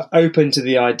if you're open to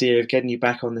the idea of getting you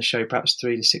back on the show, perhaps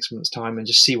 3 to 6 months' time, and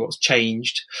just see what's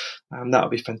changed. That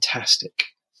would be fantastic.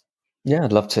 Yeah,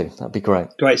 I'd love to. That'd be great.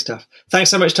 Great stuff.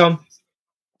 Thanks so much, Tom.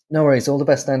 No worries. All the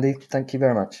best, Andy. Thank you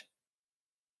very much.